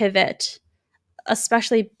to pivot,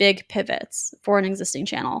 especially big pivots for an existing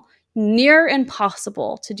channel. Near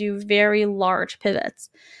impossible to do very large pivots.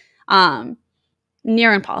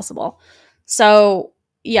 Near impossible. So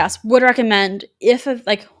yes, would recommend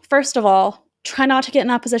first of all, try not to get in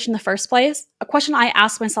that position in the first place. A question I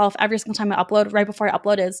ask myself every single time I upload, right before I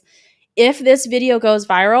upload, is if this video goes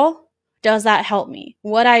viral, does that help me?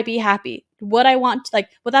 Would I be happy? Would I want to,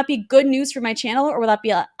 would that be good news for my channel, or would that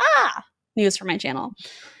be news for my channel?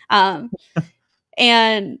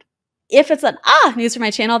 And if it's news for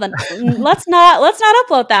my channel, then let's not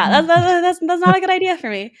upload that. That's not a good idea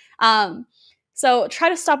for me. So try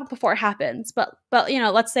to stop it before it happens. But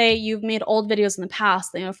let's say you've made old videos in the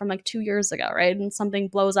past, from like 2 years ago, right? And something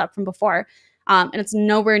blows up from before. and it's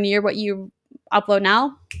nowhere near what you upload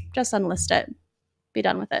now, just unlist it, be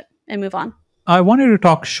done with it, and move on. I wanted to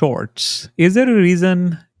talk shorts. Is there a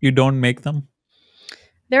reason you don't make them?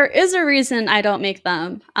 There is a reason I don't make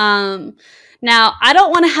them. Now, I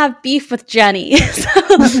don't want to have beef with Jenny. So,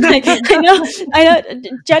 like, I know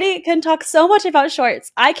Jenny can talk so much about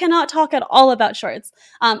shorts. I cannot talk at all about shorts.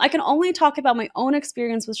 I can only talk about my own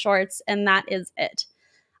experience with shorts, and that is it.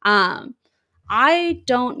 I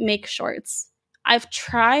don't make shorts. I've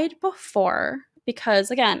tried before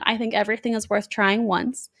because, again, I think everything is worth trying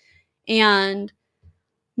once. And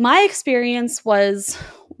my experience was,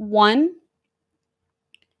 one,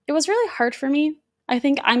 it was really hard for me. I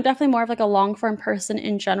think I'm definitely more of like a long form person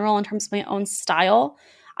in general in terms of my own style.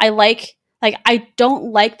 I don't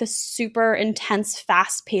like the super intense,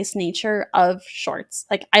 fast paced nature of shorts.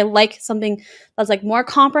 Like I like something that's like more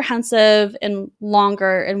comprehensive and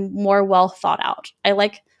longer and more well thought out. I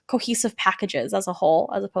like cohesive packages as a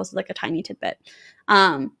whole, as opposed to like a tiny tidbit.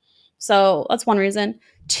 So that's one reason.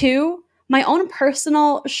 Two, my own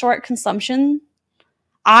personal short consumption.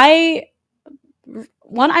 I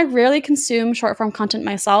rarely consume short form content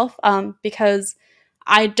myself because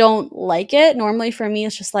I don't like it. Normally for me,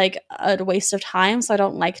 it's just like a waste of time. So I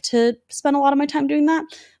don't like to spend a lot of my time doing that.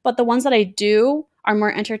 But the ones that I do are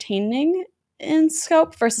more entertaining in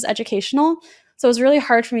scope versus educational. So it was really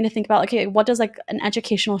hard for me to think about, okay, what does like an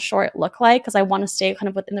educational short look like? Because I want to stay kind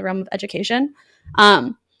of within the realm of education.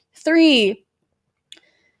 Three,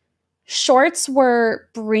 shorts were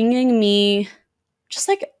bringing me just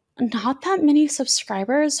like not that many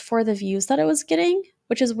subscribers for the views that I was getting,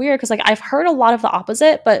 which is weird because like I've heard a lot of the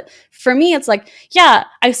opposite. But for me, it's like, yeah,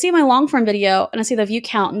 I see my long form video and I see the view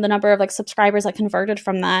count and the number of like subscribers that converted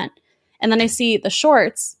from that. And then I see the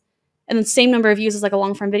shorts and the same number of views as like a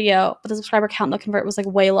long form video, but the subscriber count that convert was like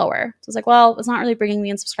way lower. So it's like, well, it's not really bringing me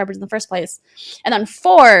in subscribers in the first place. And then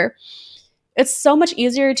 4, it's so much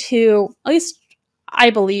easier to, at least I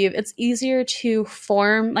believe, it's easier to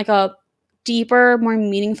form like a deeper, more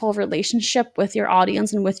meaningful relationship with your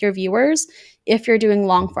audience and with your viewers if you're doing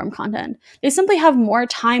long form content. They simply have more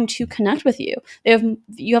time to connect with you.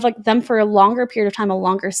 You have like them for a longer period of time, a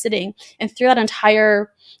longer sitting, and through that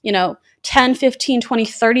entire, 10, 15, 20,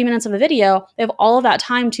 30 minutes of a video, they have all of that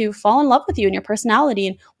time to fall in love with you and your personality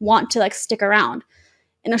and want to like stick around.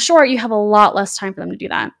 In a short, you have a lot less time for them to do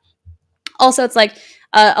that. Also, it's like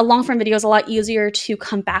a long form video is a lot easier to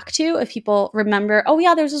come back to if people remember, oh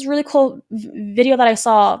yeah, there's this really cool video that I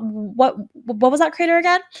saw. What was that creator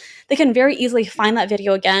again? They can very easily find that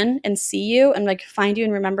video again and see you and like find you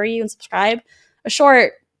and remember you and subscribe. A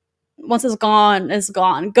short, once it's gone, is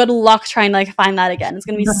gone. Good luck trying to like find that again. It's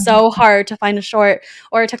going to be so hard to find a short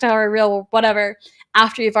or a TikTok or a reel or whatever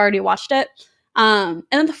after you've already watched it. And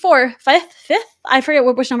then the 5th, I forget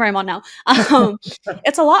which number I'm on now.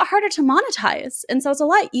 It's a lot harder to monetize. And so it's a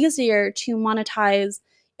lot easier to monetize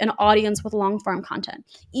an audience with long form content,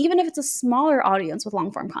 even if it's a smaller audience with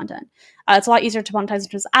long form content. It's a lot easier to monetize in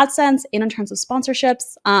terms of AdSense and in terms of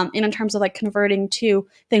sponsorships, and in terms of like converting to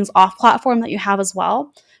things off platform that you have as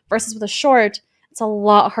well. Versus with a short, it's a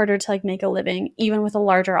lot harder to like make a living, even with a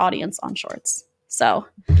larger audience on shorts. So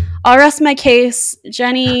I'll rest my case.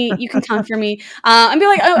 Jenny, you can come for me. And be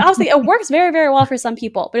like, oh, obviously it works very, very well for some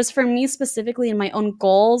people, but it's for me specifically in my own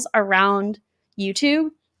goals around YouTube,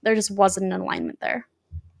 there just wasn't an alignment there.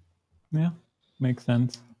 Yeah, makes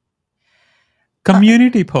sense.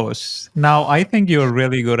 Community posts. Now, I think you're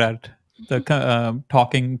really good at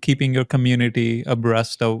the keeping your community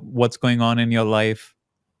abreast of what's going on in your life.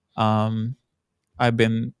 I've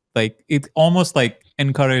been like, it almost like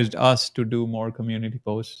encouraged us to do more community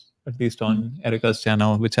posts, at least on Erica's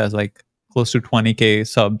channel, which has like close to 20K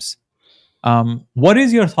subs. What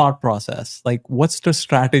is your thought process? Like, what's the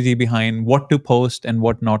strategy behind what to post and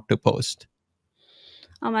what not to post?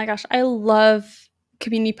 Oh my gosh, I love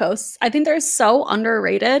community posts. I think they're so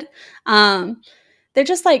underrated. They're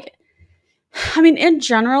just like, I mean, in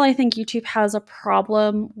general, I think YouTube has a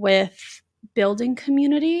problem with building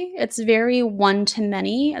community. It's very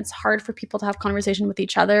one-to-many. It's hard for people to have conversation with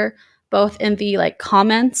each other, both in the like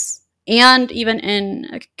comments and even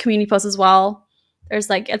in community posts as well. There's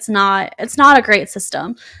like, it's not a great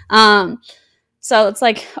system. So it's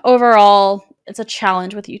like overall, it's a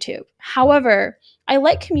challenge with YouTube. However, I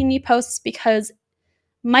like community posts because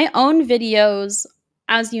my own videos,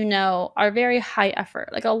 as you know, are very high effort.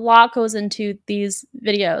 Like a lot goes into these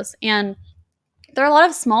videos, and there are a lot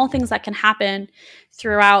of small things that can happen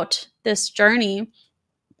throughout this journey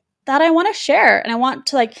that I want to share, and I want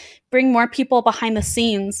to like bring more people behind the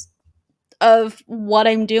scenes of what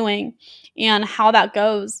I'm doing and how that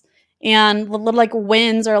goes. and little like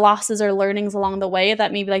wins or losses or learnings along the way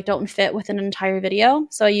that maybe like don't fit within an entire video.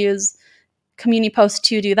 So I use community posts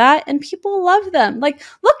to do that, and people love them. Like,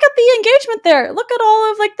 look at the engagement there. Look at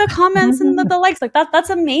all of like the comments and the likes. Like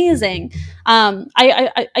that's amazing.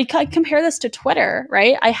 I compare this to Twitter,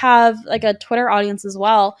 right? I have like a Twitter audience as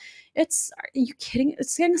well. Are you kidding?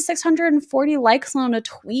 It's getting 640 likes on a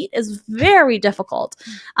tweet is very difficult.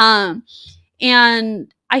 And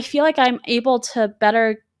I feel like I'm able to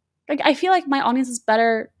better, like, I feel like my audience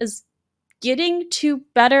is getting to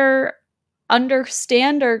better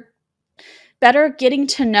understand or better getting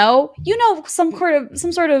to know, some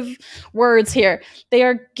sort of words here. They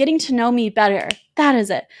are getting to know me better. That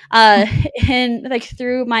is it. And like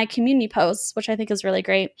through my community posts, which I think is really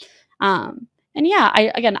great. And yeah,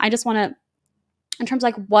 I just want to, in terms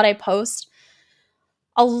of like what I post,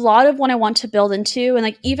 a lot of what I want to build into, and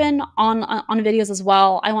like even on videos as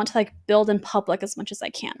well, I want to like build in public as much as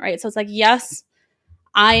I can, right? So it's like, yes,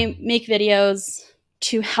 I make videos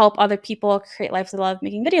to help other people create lives they love,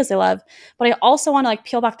 making videos they love. But I also want to like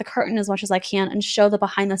peel back the curtain as much as I can and show the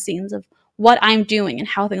behind the scenes of what I'm doing and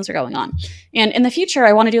how things are going on. And in the future,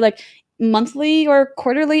 I want to do like monthly or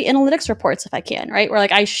quarterly analytics reports if I can, right? Where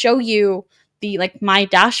like I show you my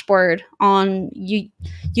dashboard on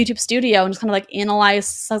YouTube Studio and just kind of like analyze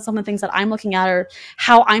some of the things that I'm looking at or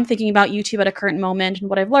how I'm thinking about YouTube at a current moment and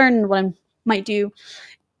what I've learned and what I might do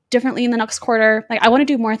differently in the next quarter. Like I want to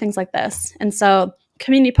do more things like this. And so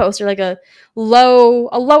community posts are like a low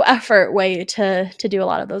effort way to do a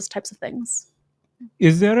lot of those types of things.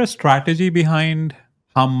 Is there a strategy behind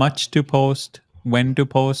how much to post, when to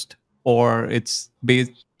post, or it's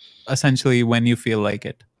based essentially when you feel like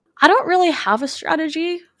it? I don't really have a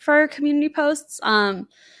strategy for community posts. I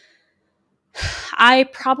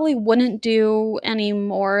probably wouldn't do any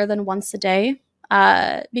more than once a day.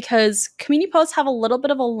 Because community posts have a little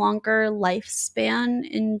bit of a longer lifespan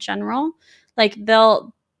in general. Like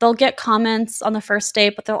they'll get comments on the first day,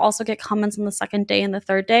 but they'll also get comments on the second day and the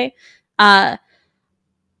third day. I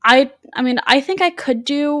mean, I think I could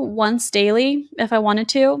do once daily if I wanted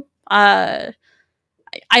to.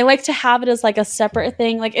 I like to have it as like a separate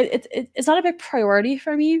thing. Like it's not a big priority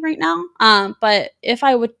for me right now. But if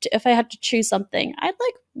I had to choose something, I'd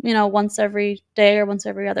like, once every day or once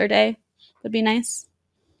every other day would be nice.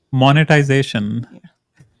 Monetization. Yeah.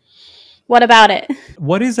 What about it?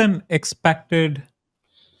 What is an expected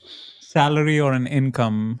salary or an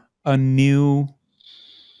income a new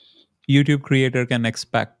YouTube creator can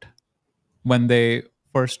expect when they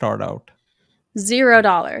first start out?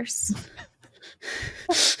 $0.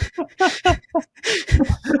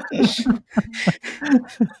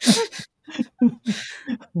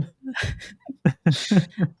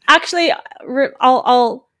 Actually,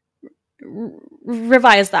 I'll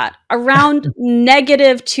revise that. Around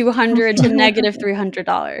 -$200 to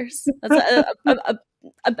 -$300. That's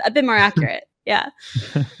a bit more accurate. Yeah.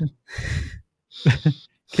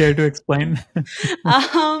 Care to explain?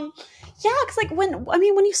 Yeah, because like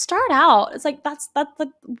when you start out, it's like that's like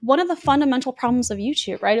one of the fundamental problems of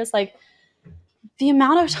YouTube, right? It's like the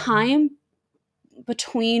amount of time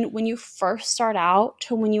between when you first start out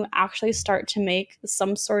to when you actually start to make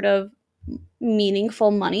some sort of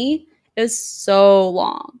meaningful money is so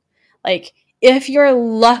long. Like if you're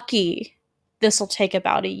lucky, this will take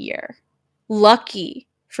about a year. Lucky.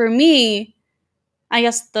 For me, I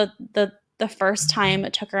guess the first time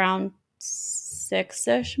it took around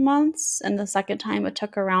 6-ish months, and the second time it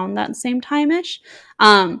took around that same time-ish.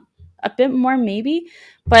 A bit more maybe.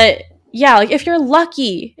 But yeah, like if you're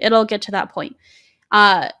lucky, it'll get to that point.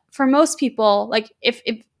 For most people, like if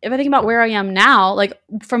I think about where I am now, like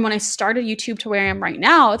from when I started YouTube to where I am right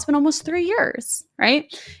now, it's been almost 3 years,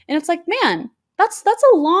 right? And it's like, man, that's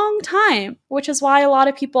a long time, which is why a lot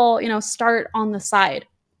of people, start on the side.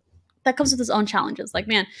 That comes with its own challenges. Like,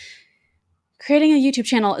 man, creating a YouTube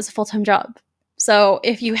channel is a full-time job. So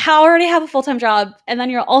if you already have a full-time job and then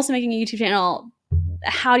you're also making a YouTube channel,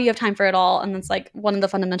 how do you have time for it all? And that's like one of the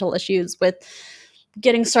fundamental issues with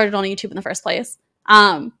getting started on YouTube in the first place.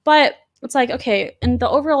 But it's like, okay, in the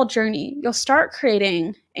overall journey, you'll start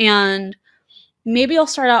creating and maybe you'll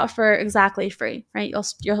start out for exactly free, right? You'll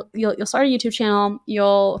start a YouTube channel,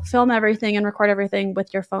 you'll film everything and record everything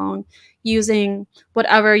with your phone using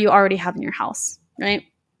whatever you already have in your house, right?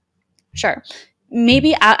 Sure.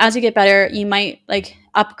 Maybe as you get better, you might like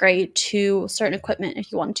upgrade to certain equipment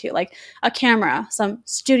if you want to, like a camera, some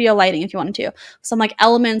studio lighting if you wanted to, some like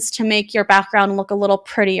elements to make your background look a little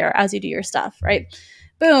prettier as you do your stuff, right?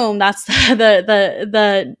 Boom, that's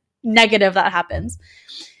the negative that happens.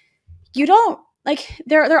 You don't like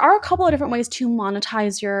there are a couple of different ways to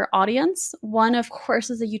monetize your audience. One, of course,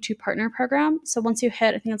 is the YouTube Partner Program. So once you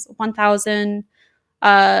hit, I think it's 1,000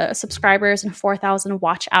 subscribers and 4,000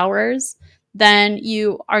 watch hours, then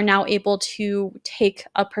you are now able to take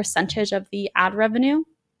a percentage of the ad revenue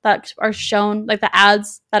that are shown, like the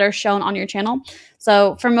ads that are shown on your channel.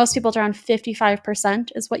 So for most people, it's around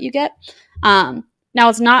 55% is what you get. Now,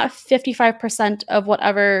 it's not 55% of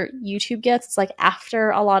whatever YouTube gets. It's like after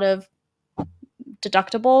a lot of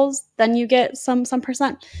deductibles, then you get some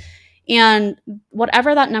percent. And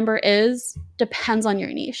whatever that number is depends on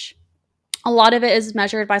your niche. A lot of it is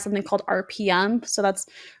measured by something called RPM. So that's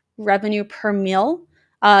revenue per mil.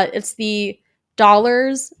 It's the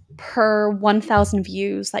dollars per 1,000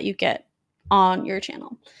 views that you get on your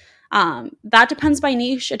channel. That depends by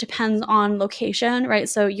niche. It depends on location, right?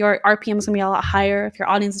 So your RPM is going to be a lot higher if your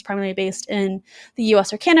audience is primarily based in the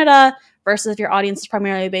US or Canada versus if your audience is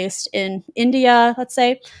primarily based in India, let's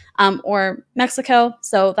say, or Mexico.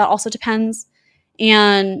 So that also depends.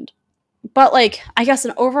 But like, I guess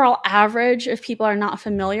an overall average, if people are not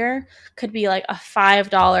familiar, could be like a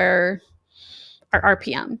 $5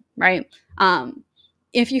 RPM, right?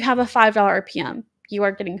 If you have a $5 RPM, you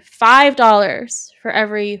are getting $5 for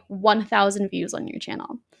every 1,000 views on your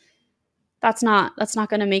channel. That's not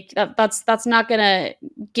going to make that's not going to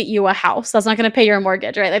get you a house. That's not going to pay your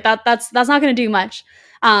mortgage, right? Like that's not going to do much.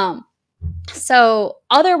 So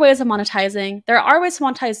other ways of monetizing, there are ways to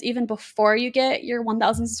monetize even before you get your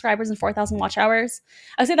 1,000 subscribers and 4,000 watch hours.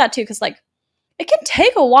 I say that too because like it can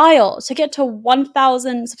take a while to get to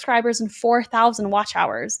 1,000 subscribers and 4,000 watch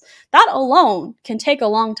hours. That alone can take a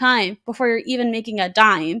long time before you're even making a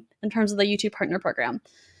dime in terms of the YouTube Partner Program.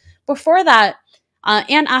 Before that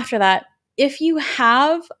and after that, if you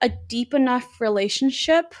have a deep enough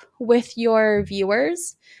relationship with your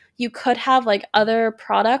viewers, you could have like other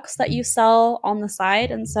products that you sell on the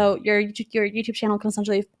side. And so your YouTube channel can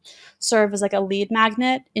essentially serve as like a lead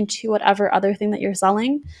magnet into whatever other thing that you're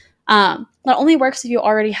selling. That only works if you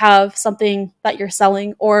already have something that you're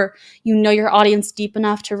selling or you know your audience deep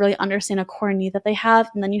enough to really understand a core need that they have,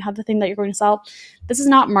 and then you have the thing that you're going to sell. This is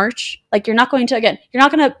not merch. Like you're not going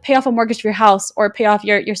to pay off a mortgage for your house or pay off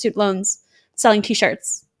your student loans selling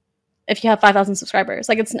t-shirts if you have 5,000 subscribers.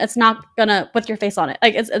 Like it's not gonna with your face on it.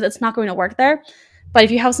 Like it's not going to work there. But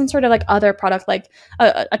if you have some sort of like other product, like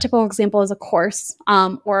a typical example is a course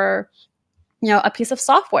or a piece of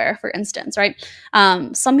software, for instance, right?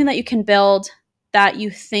 Something that you can build that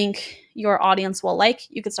you think your audience will like,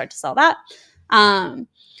 you could start to sell that.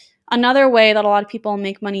 Another way that a lot of people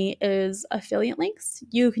make money is affiliate links.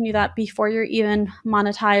 You can do that before you're even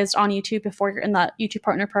monetized on YouTube, before you're in the YouTube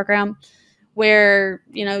Partner Program, where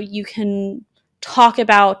you can talk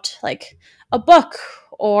about like a book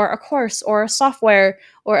or a course or a software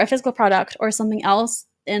or a physical product or something else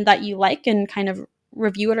and that you like, and kind of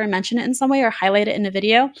review it or mention it in some way or highlight it in a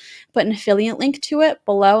video, put an affiliate link to it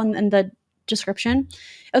below in the description.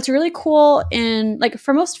 It's really cool. In like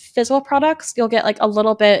for most physical products, you'll get like a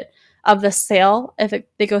little bit of the sale if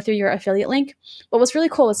they go through your affiliate link. But what's really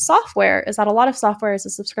cool with software is that a lot of software is a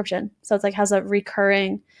subscription. So it's like has a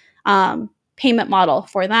recurring payment model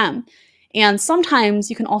for them. And sometimes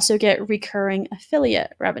you can also get recurring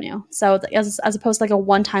affiliate revenue. So as opposed to like a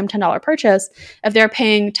one-time $10 purchase, if they're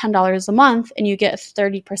paying $10 a month and you get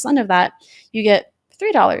 30% of that, you get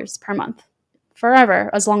 $3 per month forever,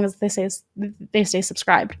 as long as they stay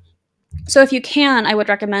subscribed. So if you can, I would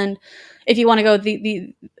recommend, if you want to go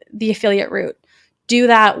the affiliate route, do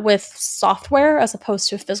that with software as opposed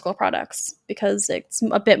to physical products, because it's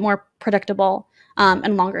a bit more predictable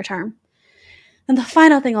and longer term. And the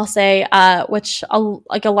final thing I'll say, which a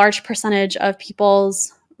large percentage of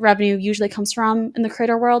people's revenue usually comes from in the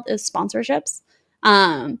creator world, is sponsorships.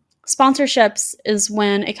 Sponsorships is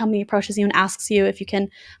when a company approaches you and asks you if you can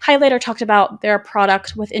highlight or talk about their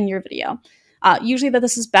product within your video. Usually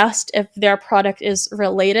this is best if their product is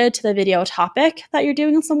related to the video topic that you're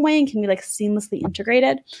doing in some way and can be like seamlessly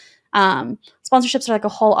integrated. Sponsorships are like a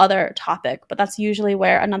whole other topic, but that's usually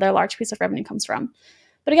where another large piece of revenue comes from.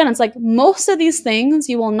 But again, it's like most of these things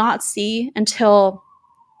you will not see until,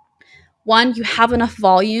 one, you have enough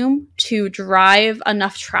volume to drive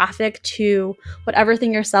enough traffic to whatever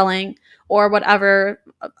thing you're selling or whatever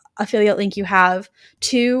affiliate link you have.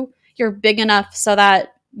 Two, you're big enough so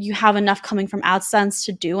that you have enough coming from AdSense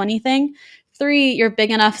to do anything. Three, you're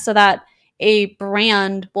big enough so that a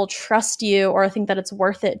brand will trust you or think that it's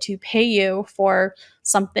worth it to pay you for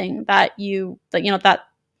something that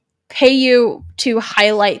pay you to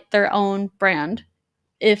highlight their own brand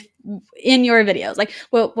if in your videos. Like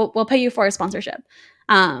we'll pay you for a sponsorship.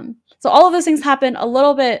 So all of those things happen a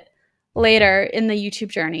little bit later in the YouTube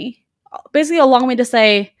journey. Basically along the way to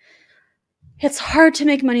say, it's hard to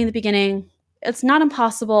make money in the beginning. It's not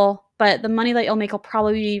impossible, but the money that you'll make will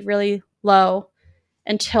probably be really low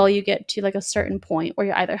until you get to like a certain point where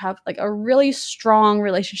you either have like a really strong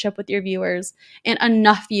relationship with your viewers and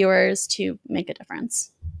enough viewers to make a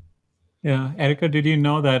difference. Yeah. Erica, did you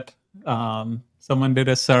know that someone did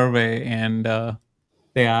a survey and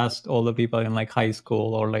they asked all the people in like high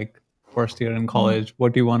school or like first year in college,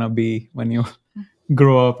 what do you want to be when you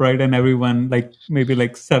grow up, right? And everyone, like maybe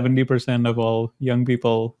like 70% of all young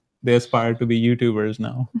people, they aspire to be YouTubers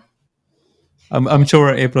now. I'm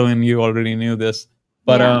sure Aprilynne, you already knew this,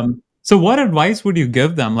 but so what advice would you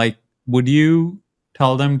give them? Like, would you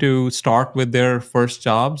tell them to start with their first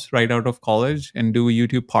jobs right out of college and do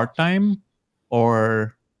YouTube part-time?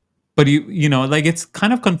 Or, but you know, like it's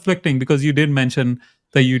kind of conflicting because you did mention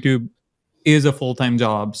that YouTube is a full-time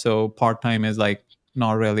job, so part-time is like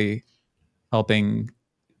not really helping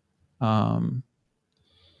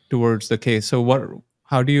towards the case. So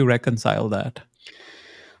how do you reconcile that?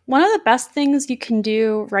 One of the best things you can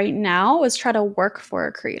do right now is try to work for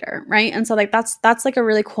a creator, right? And so like that's like a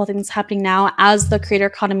really cool thing that's happening now as the creator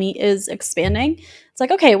economy is expanding. It's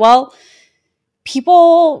like, okay, well,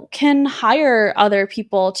 people can hire other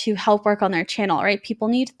people to help work on their channel, right? People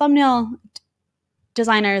need thumbnail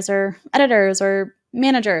designers or editors or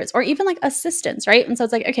managers or even like assistants, right? And so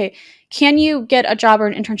it's like, okay, can you get a job or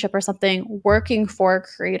an internship or something working for a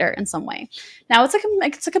creator in some way? Now it's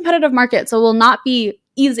a competitive market, so it will not be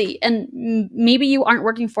easy. And maybe you aren't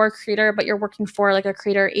working for a creator, but you're working for like a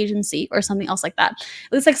creator agency or something else like that.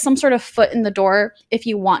 At least like some sort of foot in the door if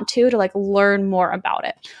you want to like learn more about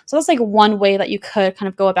it. So that's like one way that you could kind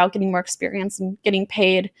of go about getting more experience and getting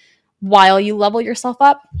paid while you level yourself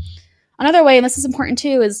up. Another way, and this is important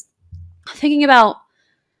too, is thinking about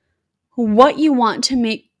what you want to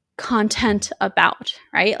make content about,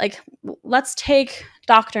 right? Like, let's take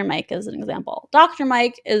Dr. Mike as an example. Dr.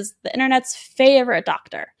 Mike is the internet's favorite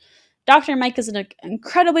doctor. Dr. Mike is an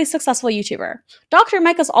incredibly successful YouTuber. Dr.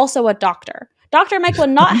 Mike is also a doctor. Dr. Mike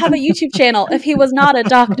would not have a YouTube channel if he was not a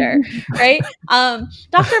doctor, right?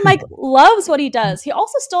 Dr. Mike loves what he does. He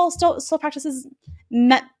also still practices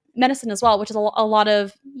medicine as well, which is a lot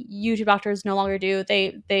of YouTube doctors no longer do.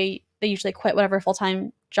 They usually quit whatever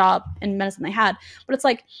full-time job in medicine they had. But it's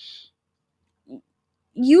like,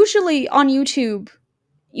 usually on YouTube,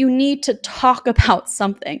 you need to talk about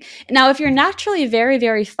something. Now, if you're naturally very,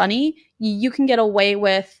 very funny, you can get away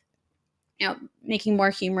with, you know, making more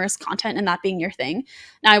humorous content and that being your thing.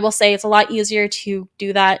 Now, I will say it's a lot easier to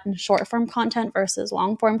do that in short form content versus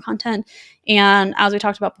long form content. And as we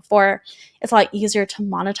talked about before, it's a lot easier to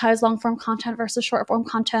monetize long form content versus short form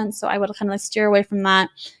content. So I would kind of like steer away from that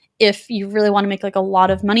if you really want to make like a lot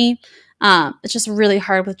of money. It's just really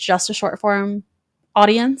hard with just a short form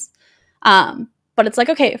audience. But it's like,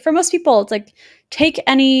 okay, for most people, it's like, take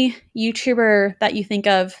any YouTuber that you think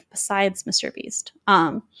of besides Mr. Beast.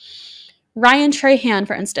 Ryan Trahan,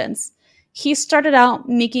 for instance, he started out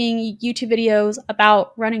making YouTube videos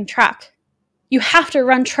about running track. You have to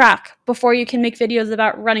run track before you can make videos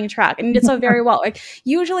about running track. And he did so very well. Like,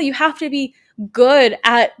 usually you have to be good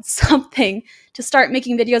at something to start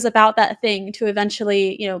making videos about that thing to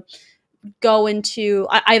eventually, you know, go into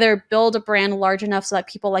either build a brand large enough so that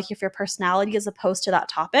people like you for your personality as opposed to that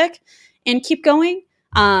topic and keep going,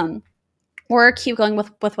 or keep going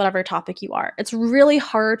with whatever topic you are. It's really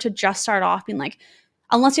hard to just start off being like,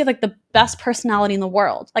 unless you have like the best personality in the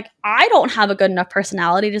world. Like, I don't have a good enough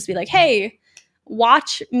personality to just be like, hey,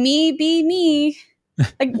 watch me be me.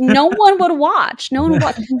 Like, no one would watch. No one would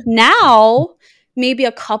watch. Now, maybe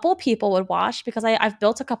a couple people would watch because I've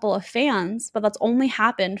built a couple of fans, but that's only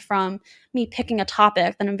happened from me picking a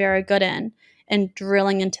topic that I'm very good in and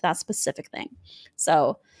drilling into that specific thing.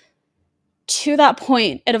 So to that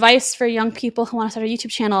point, advice for young people who want to start a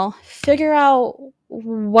YouTube channel: figure out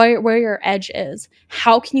where your edge is.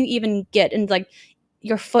 How can you even get in like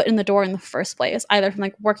your foot in the door in the first place, either from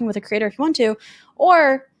like working with a creator if you want to,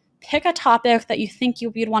 or pick a topic that you think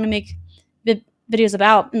you'd want to make videos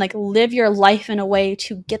about and like live your life in a way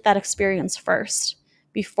to get that experience first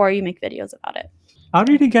before you make videos about it. How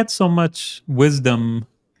did you get so much wisdom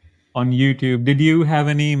on YouTube? Did you have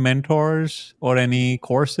any mentors or any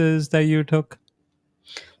courses that you took?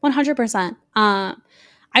 100%.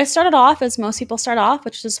 I started off as most people start off,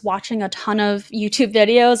 which is just watching a ton of YouTube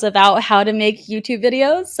videos about how to make YouTube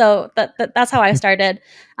videos. So that's how I started.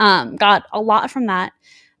 Got a lot from that.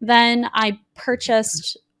 Then I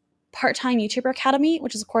purchased Part-Time YouTuber Academy,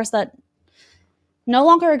 which is a course that no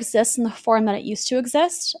longer exists in the form that it used to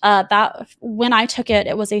exist. That when I took it,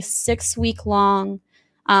 it was a 6-week long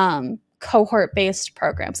cohort-based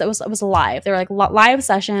programs. It was live. They were like live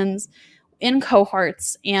sessions in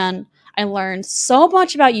cohorts, and I learned so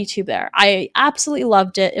much about YouTube there. I absolutely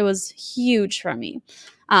loved it. It was huge for me.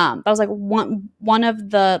 That was like one of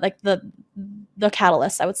the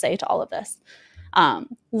catalysts, I would say, to all of this.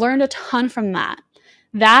 Learned a ton from that.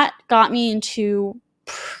 That got me into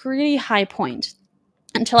pretty high point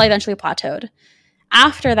until I eventually plateaued.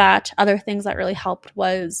 After that, other things that really helped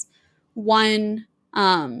was one,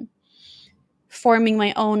 forming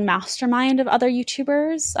my own mastermind of other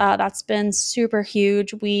YouTubers. That's been super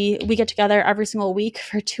huge. We get together every single week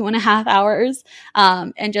for 2.5 hours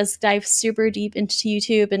and just dive super deep into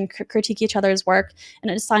YouTube and critique each other's work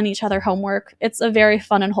and assign each other homework. It's a very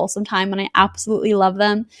fun and wholesome time, and I absolutely love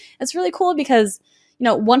them. It's really cool because, you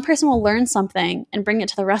know, one person will learn something and bring it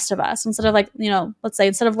to the rest of us. Instead of like, you know, let's say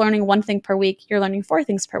instead of learning one thing per week, you're learning 4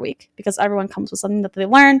 things per week because everyone comes with something that they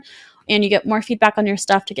learn, and you get more feedback on your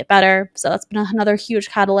stuff to get better. So that's been another huge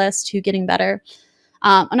catalyst to getting better.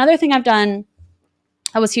 Another thing I've done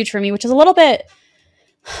that was huge for me, which is a little bit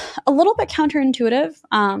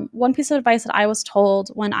counterintuitive. One piece of advice that I was told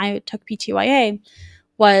when I took PTYA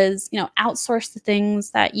was, you know, outsource the things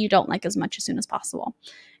that you don't like as much as soon as possible.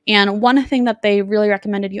 And one thing that they really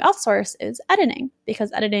recommended you outsource is editing,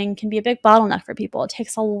 because editing can be a big bottleneck for people. It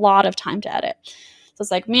takes a lot of time to edit. So it's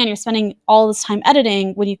like, man, you're spending all this time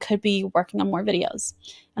editing when you could be working on more videos.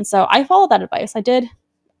 And so I followed that advice. I did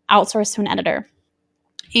outsource to an editor.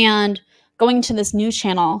 And going to this new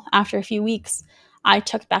channel after a few weeks, I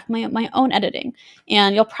took back my own editing.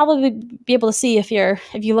 And you'll probably be able to see if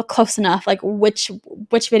you look close enough, like which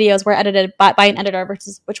videos were edited by an editor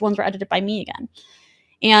versus which ones were edited by me again.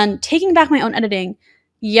 And taking back my own editing,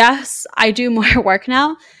 yes, I do more work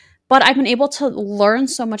now, but I've been able to learn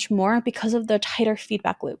so much more because of the tighter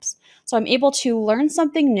feedback loops. So I'm able to learn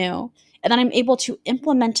something new, and then I'm able to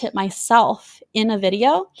implement it myself in a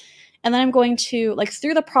video. And then I'm going to, like,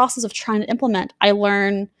 through the process of trying to implement, I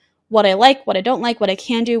learn what I like, what I don't like, what I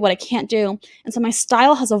can do, what I can't do. And so my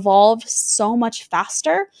style has evolved so much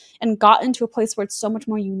faster and gotten to a place where it's so much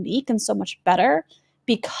more unique and so much better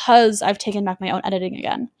because I've taken back my own editing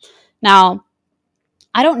again. Now,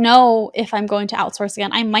 I don't know if I'm going to outsource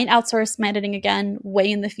again. I might outsource my editing again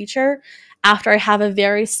way in the future after I have a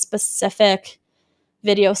very specific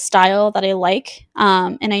video style that I like.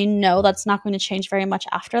 And I know that's not going to change very much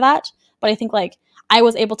after that. But I think like I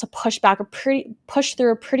was able to push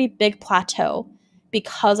through a pretty big plateau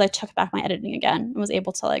because I took back my editing again and was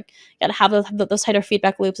able to like have those tighter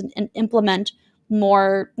feedback loops and implement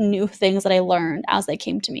more new things that I learned as they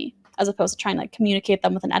came to me, as opposed to trying to like communicate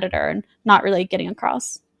them with an editor and not really getting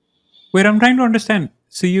across. Wait, I'm trying to understand.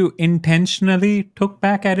 So you intentionally took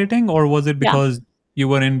back editing, or was it because you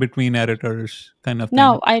were in between editors kind of thing?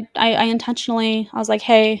 No, I intentionally, I was like,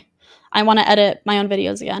 hey, I want to edit my own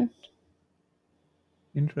videos again.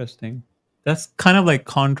 Interesting. That's kind of like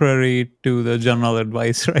contrary to the general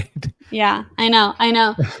advice, right? Yeah, I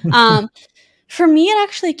know. For me, it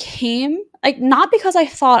actually came like not because I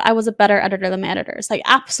thought I was a better editor than my editors. Like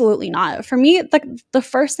absolutely not. For me, like the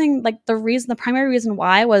first thing, like the primary reason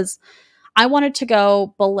why was I wanted to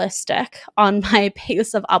go ballistic on my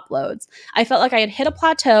pace of uploads. I felt like I had hit a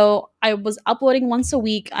plateau. I was uploading once a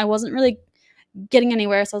week. I wasn't really getting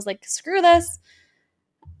anywhere. So I was like, screw this.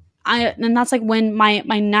 And that's like when my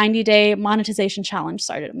 90-day monetization challenge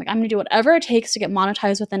started. I'm like, I'm going to do whatever it takes to get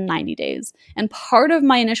monetized within 90 days. And part of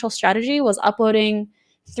my initial strategy was uploading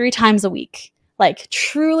 3 times a week. Like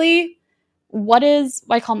truly, what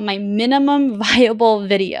I call my minimum viable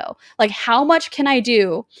video? Like how much can I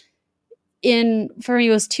do for me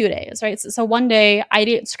it was 2 days, right? So one day,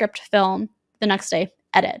 ideate, script, film. The next day,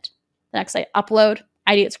 edit. The next day, upload,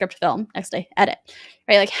 ideate, script, film. Next day, edit.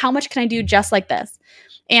 Right? Like how much can I do just like this?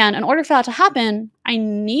 And in order for that to happen, I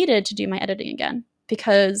needed to do my editing again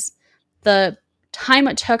because the time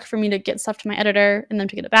it took for me to get stuff to my editor and then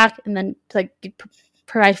to get it back and then to like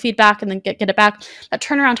provide feedback and then get it back, that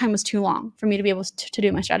turnaround time was too long for me to be able to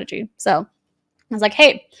do my strategy. So I was like,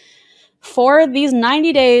 hey, for these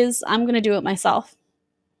 90 days, I'm going to do it myself.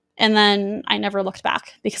 And then I never looked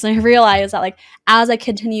back because I realized that like as I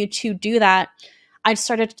continued to do that, I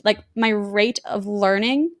started like my rate of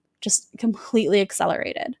learning just completely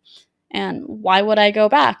accelerated. And why would I go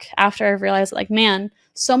back after I realized that, like, man,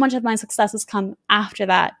 so much of my success has come after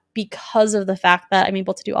that because of the fact that I'm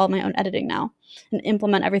able to do all my own editing now and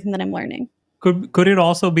implement everything that I'm learning. Could it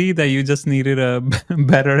also be that you just needed a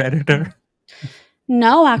better editor?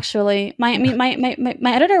 No, actually, my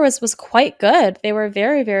editor was quite good. They were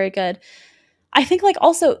very, very good. I think like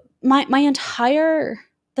also the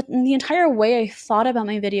entire way I thought about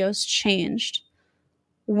my videos changed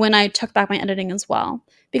when I took back my editing as well.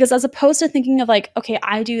 Because as opposed to thinking of like, okay,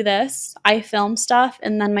 I do this, I film stuff,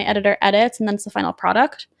 and then my editor edits, and then it's the final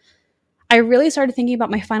product, I really started thinking about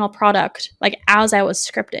my final product like as I was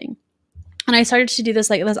scripting. And I started to do this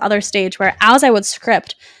like this other stage where as I would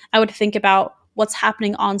script, I would think about what's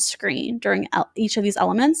happening on screen during each of these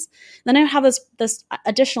elements. Then I would have this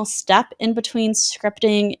additional step in between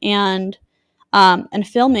scripting and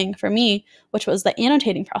filming for me, which was the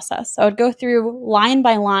annotating process. So I would go through line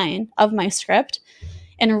by line of my script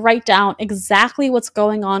and write down exactly what's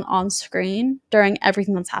going on screen during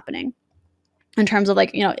everything that's happening. In terms of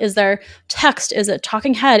like, is there text? Is it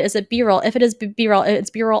talking head? Is it B-roll? If it is B-roll, it's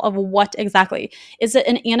B-roll of what exactly? Is it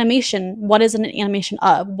an animation? What is an animation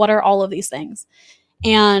of? What are all of these things?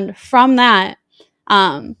 And from that,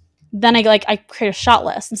 then I create a shot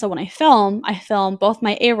list. And so when I film both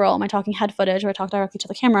my A-roll, my talking head footage where I talk directly to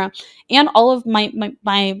the camera, and all of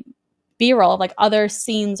my B-roll of like other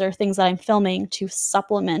scenes or things that I'm filming to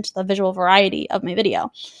supplement the visual variety of my video.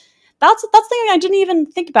 That's the thing I didn't even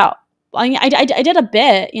think about. I did a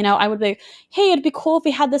bit, I would be, hey, it'd be cool if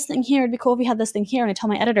we had this thing here. It'd be cool if we had this thing here. And I tell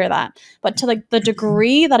my editor that. But to like the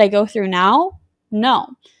degree that I go through now, no.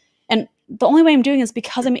 And the only way I'm doing is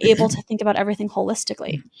because I'm able to think about everything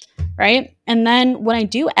holistically, right? And then when I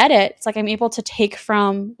do edit, it's like I'm able to take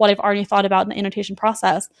from what I've already thought about in the annotation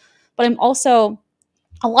process. But I'm also,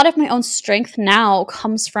 a lot of my own strength now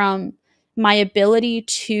comes from my ability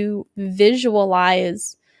to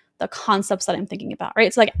visualize the concepts that I'm thinking about,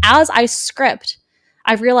 right? So like as I script,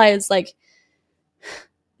 I've realized like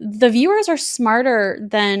the viewers are smarter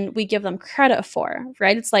than we give them credit for,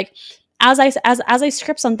 right? It's like as I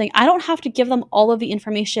script something, I don't have to give them all of the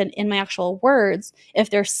information in my actual words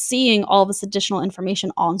if they're seeing all this additional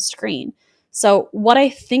information on screen. So what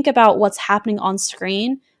I think about what's happening on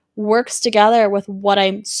screen works together with what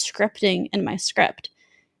I'm scripting in my script.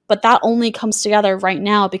 But that only comes together right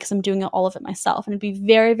now because I'm doing all of it myself. And it'd be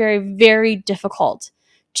very, very, very difficult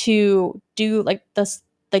to do like this,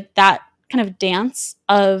 like that kind of dance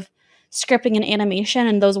of scripting and animation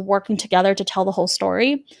and those working together to tell the whole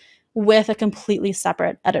story with a completely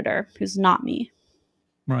separate editor who's not me.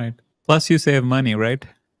 Right. Plus you save money, right?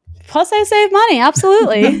 Plus I save money.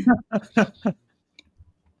 Absolutely.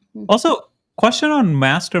 Also, question on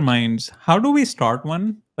masterminds. How do we start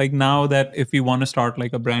one? Like now that if we want to start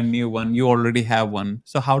like a brand new one, you already have one.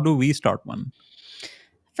 So how do we start one?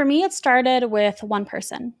 For me, it started with one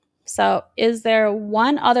person. So is there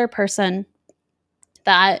one other person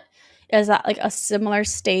that is at like a similar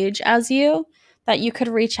stage as you that you could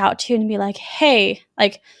reach out to and be like, hey,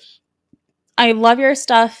 like, I love your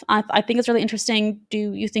stuff. I think it's really interesting.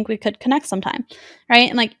 Do you think we could connect sometime? Right.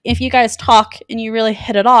 And like, if you guys talk and you really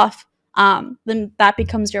hit it off, then that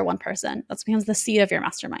becomes your one person. That becomes the seed of your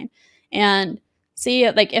mastermind. And see,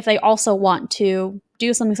 like, if they also want to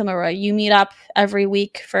do something similar where you meet up every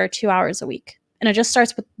week for 2 hours a week, and it just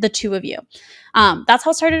starts with the two of you. That's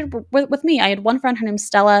how it started with me. I had one friend, her name's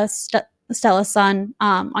Stella Sun,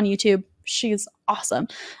 on YouTube. She's awesome.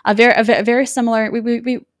 A very similar.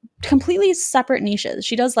 We completely separate niches.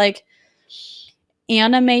 She does like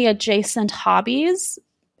anime adjacent hobbies,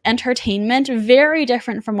 entertainment, very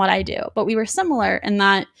different from what I do. But we were similar in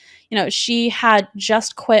that, she had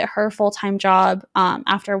just quit her full-time job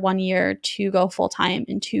after 1 year to go full-time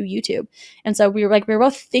into YouTube. And so we were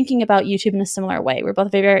both thinking about YouTube in a similar way. We're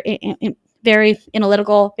both very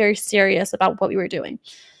analytical, very serious about what we were doing.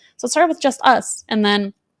 So it started with just us. And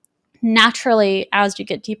then naturally, as you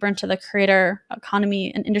get deeper into the creator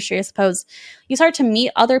economy and industry, I suppose, you start to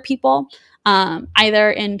meet other people, either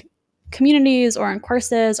in communities or in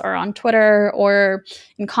courses or on Twitter or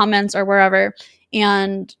in comments or wherever.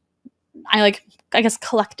 And I guess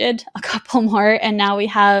collected a couple more, and now we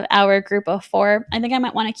have our group of 4. I think I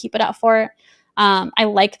might want to keep it at 4. I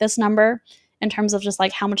like this number in terms of just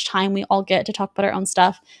like how much time we all get to talk about our own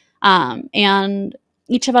stuff. And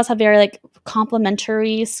each of us have very like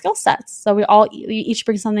complementary skill sets. So we each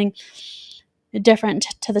bring something different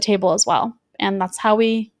to the table as well. And that's how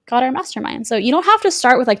we got our mastermind. So you don't have to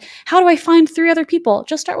start with like, how do I find 3 other people?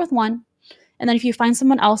 Just start with 1. And then if you find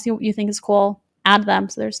someone else you think is cool, add them.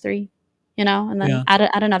 So there's 3, and then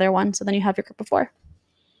add another one. So then you have your group of 4.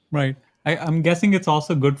 Right. I'm guessing it's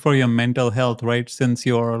also good for your mental health, right? Since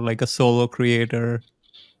you're like a solo creator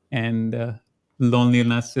and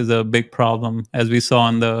loneliness is a big problem, as we saw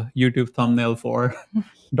on the YouTube thumbnail for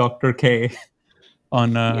Dr. K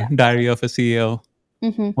on Diary of a CEO.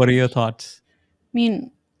 Mm-hmm. What are your thoughts? I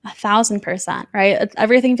mean, 1,000%, right?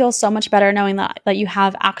 Everything feels so much better knowing that you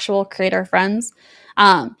have actual creator friends.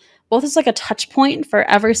 Both is like a touch point for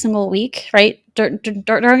every single week, right?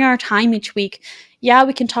 During our time each week, yeah,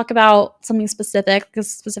 we can talk about something specific, a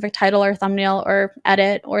specific title or thumbnail or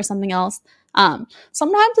edit or something else.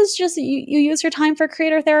 Sometimes it's just you use your time for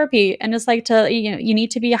creator therapy, and it's like you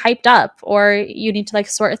need to be hyped up, or you need to like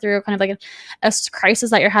sort through kind of like a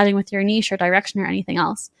crisis that you're having with your niche or direction or anything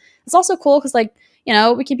else. It's also cool because like,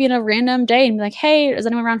 we could be in a random day and be like, hey, is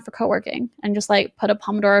anyone around for co-working? And just like put a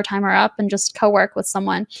Pomodoro timer up and just co-work with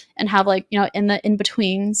someone and have like, in the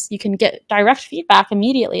in-betweens, you can get direct feedback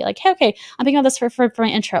immediately. Like, hey, okay, I'm thinking of this for my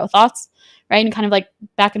intro. Thoughts? Right? And kind of like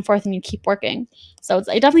back and forth, and you keep working. So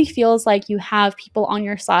it definitely feels like you have people on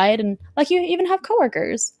your side, and like you even have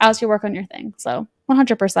coworkers as you work on your thing. So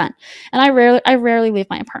 100%. And I rarely leave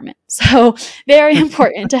my apartment. So very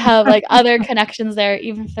important to have like other connections there,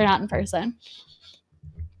 even if they're not in person.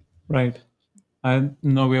 Right. I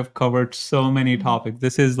know we have covered so many topics.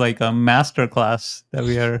 This is like a masterclass that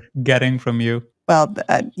we are getting from you. Well,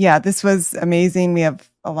 yeah, this was amazing. We have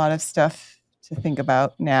a lot of stuff to think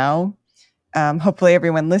about now. Hopefully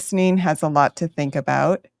everyone listening has a lot to think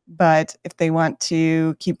about. But if they want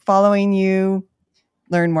to keep following you,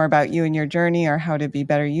 learn more about you and your journey, or how to be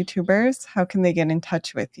better YouTubers, how can they get in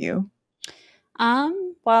touch with you?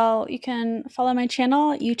 Well, you can follow my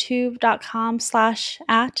channel, youtube.com/@,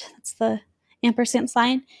 that's the ampersand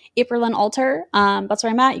sign, Aprilynne Alter. That's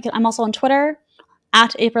where I'm at. I'm also on Twitter,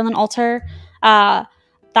 @Aprilynne Alter.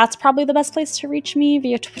 That's probably the best place to reach me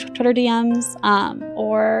via Twitter DMs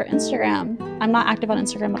or Instagram. I'm not active on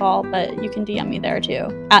Instagram at all, but you can DM me there too,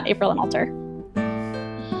 @Aprilynne Alter.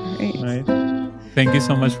 Great. Right. Thank you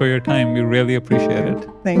so much for your time. We really appreciate it.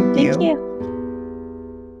 Thank you. Thank you.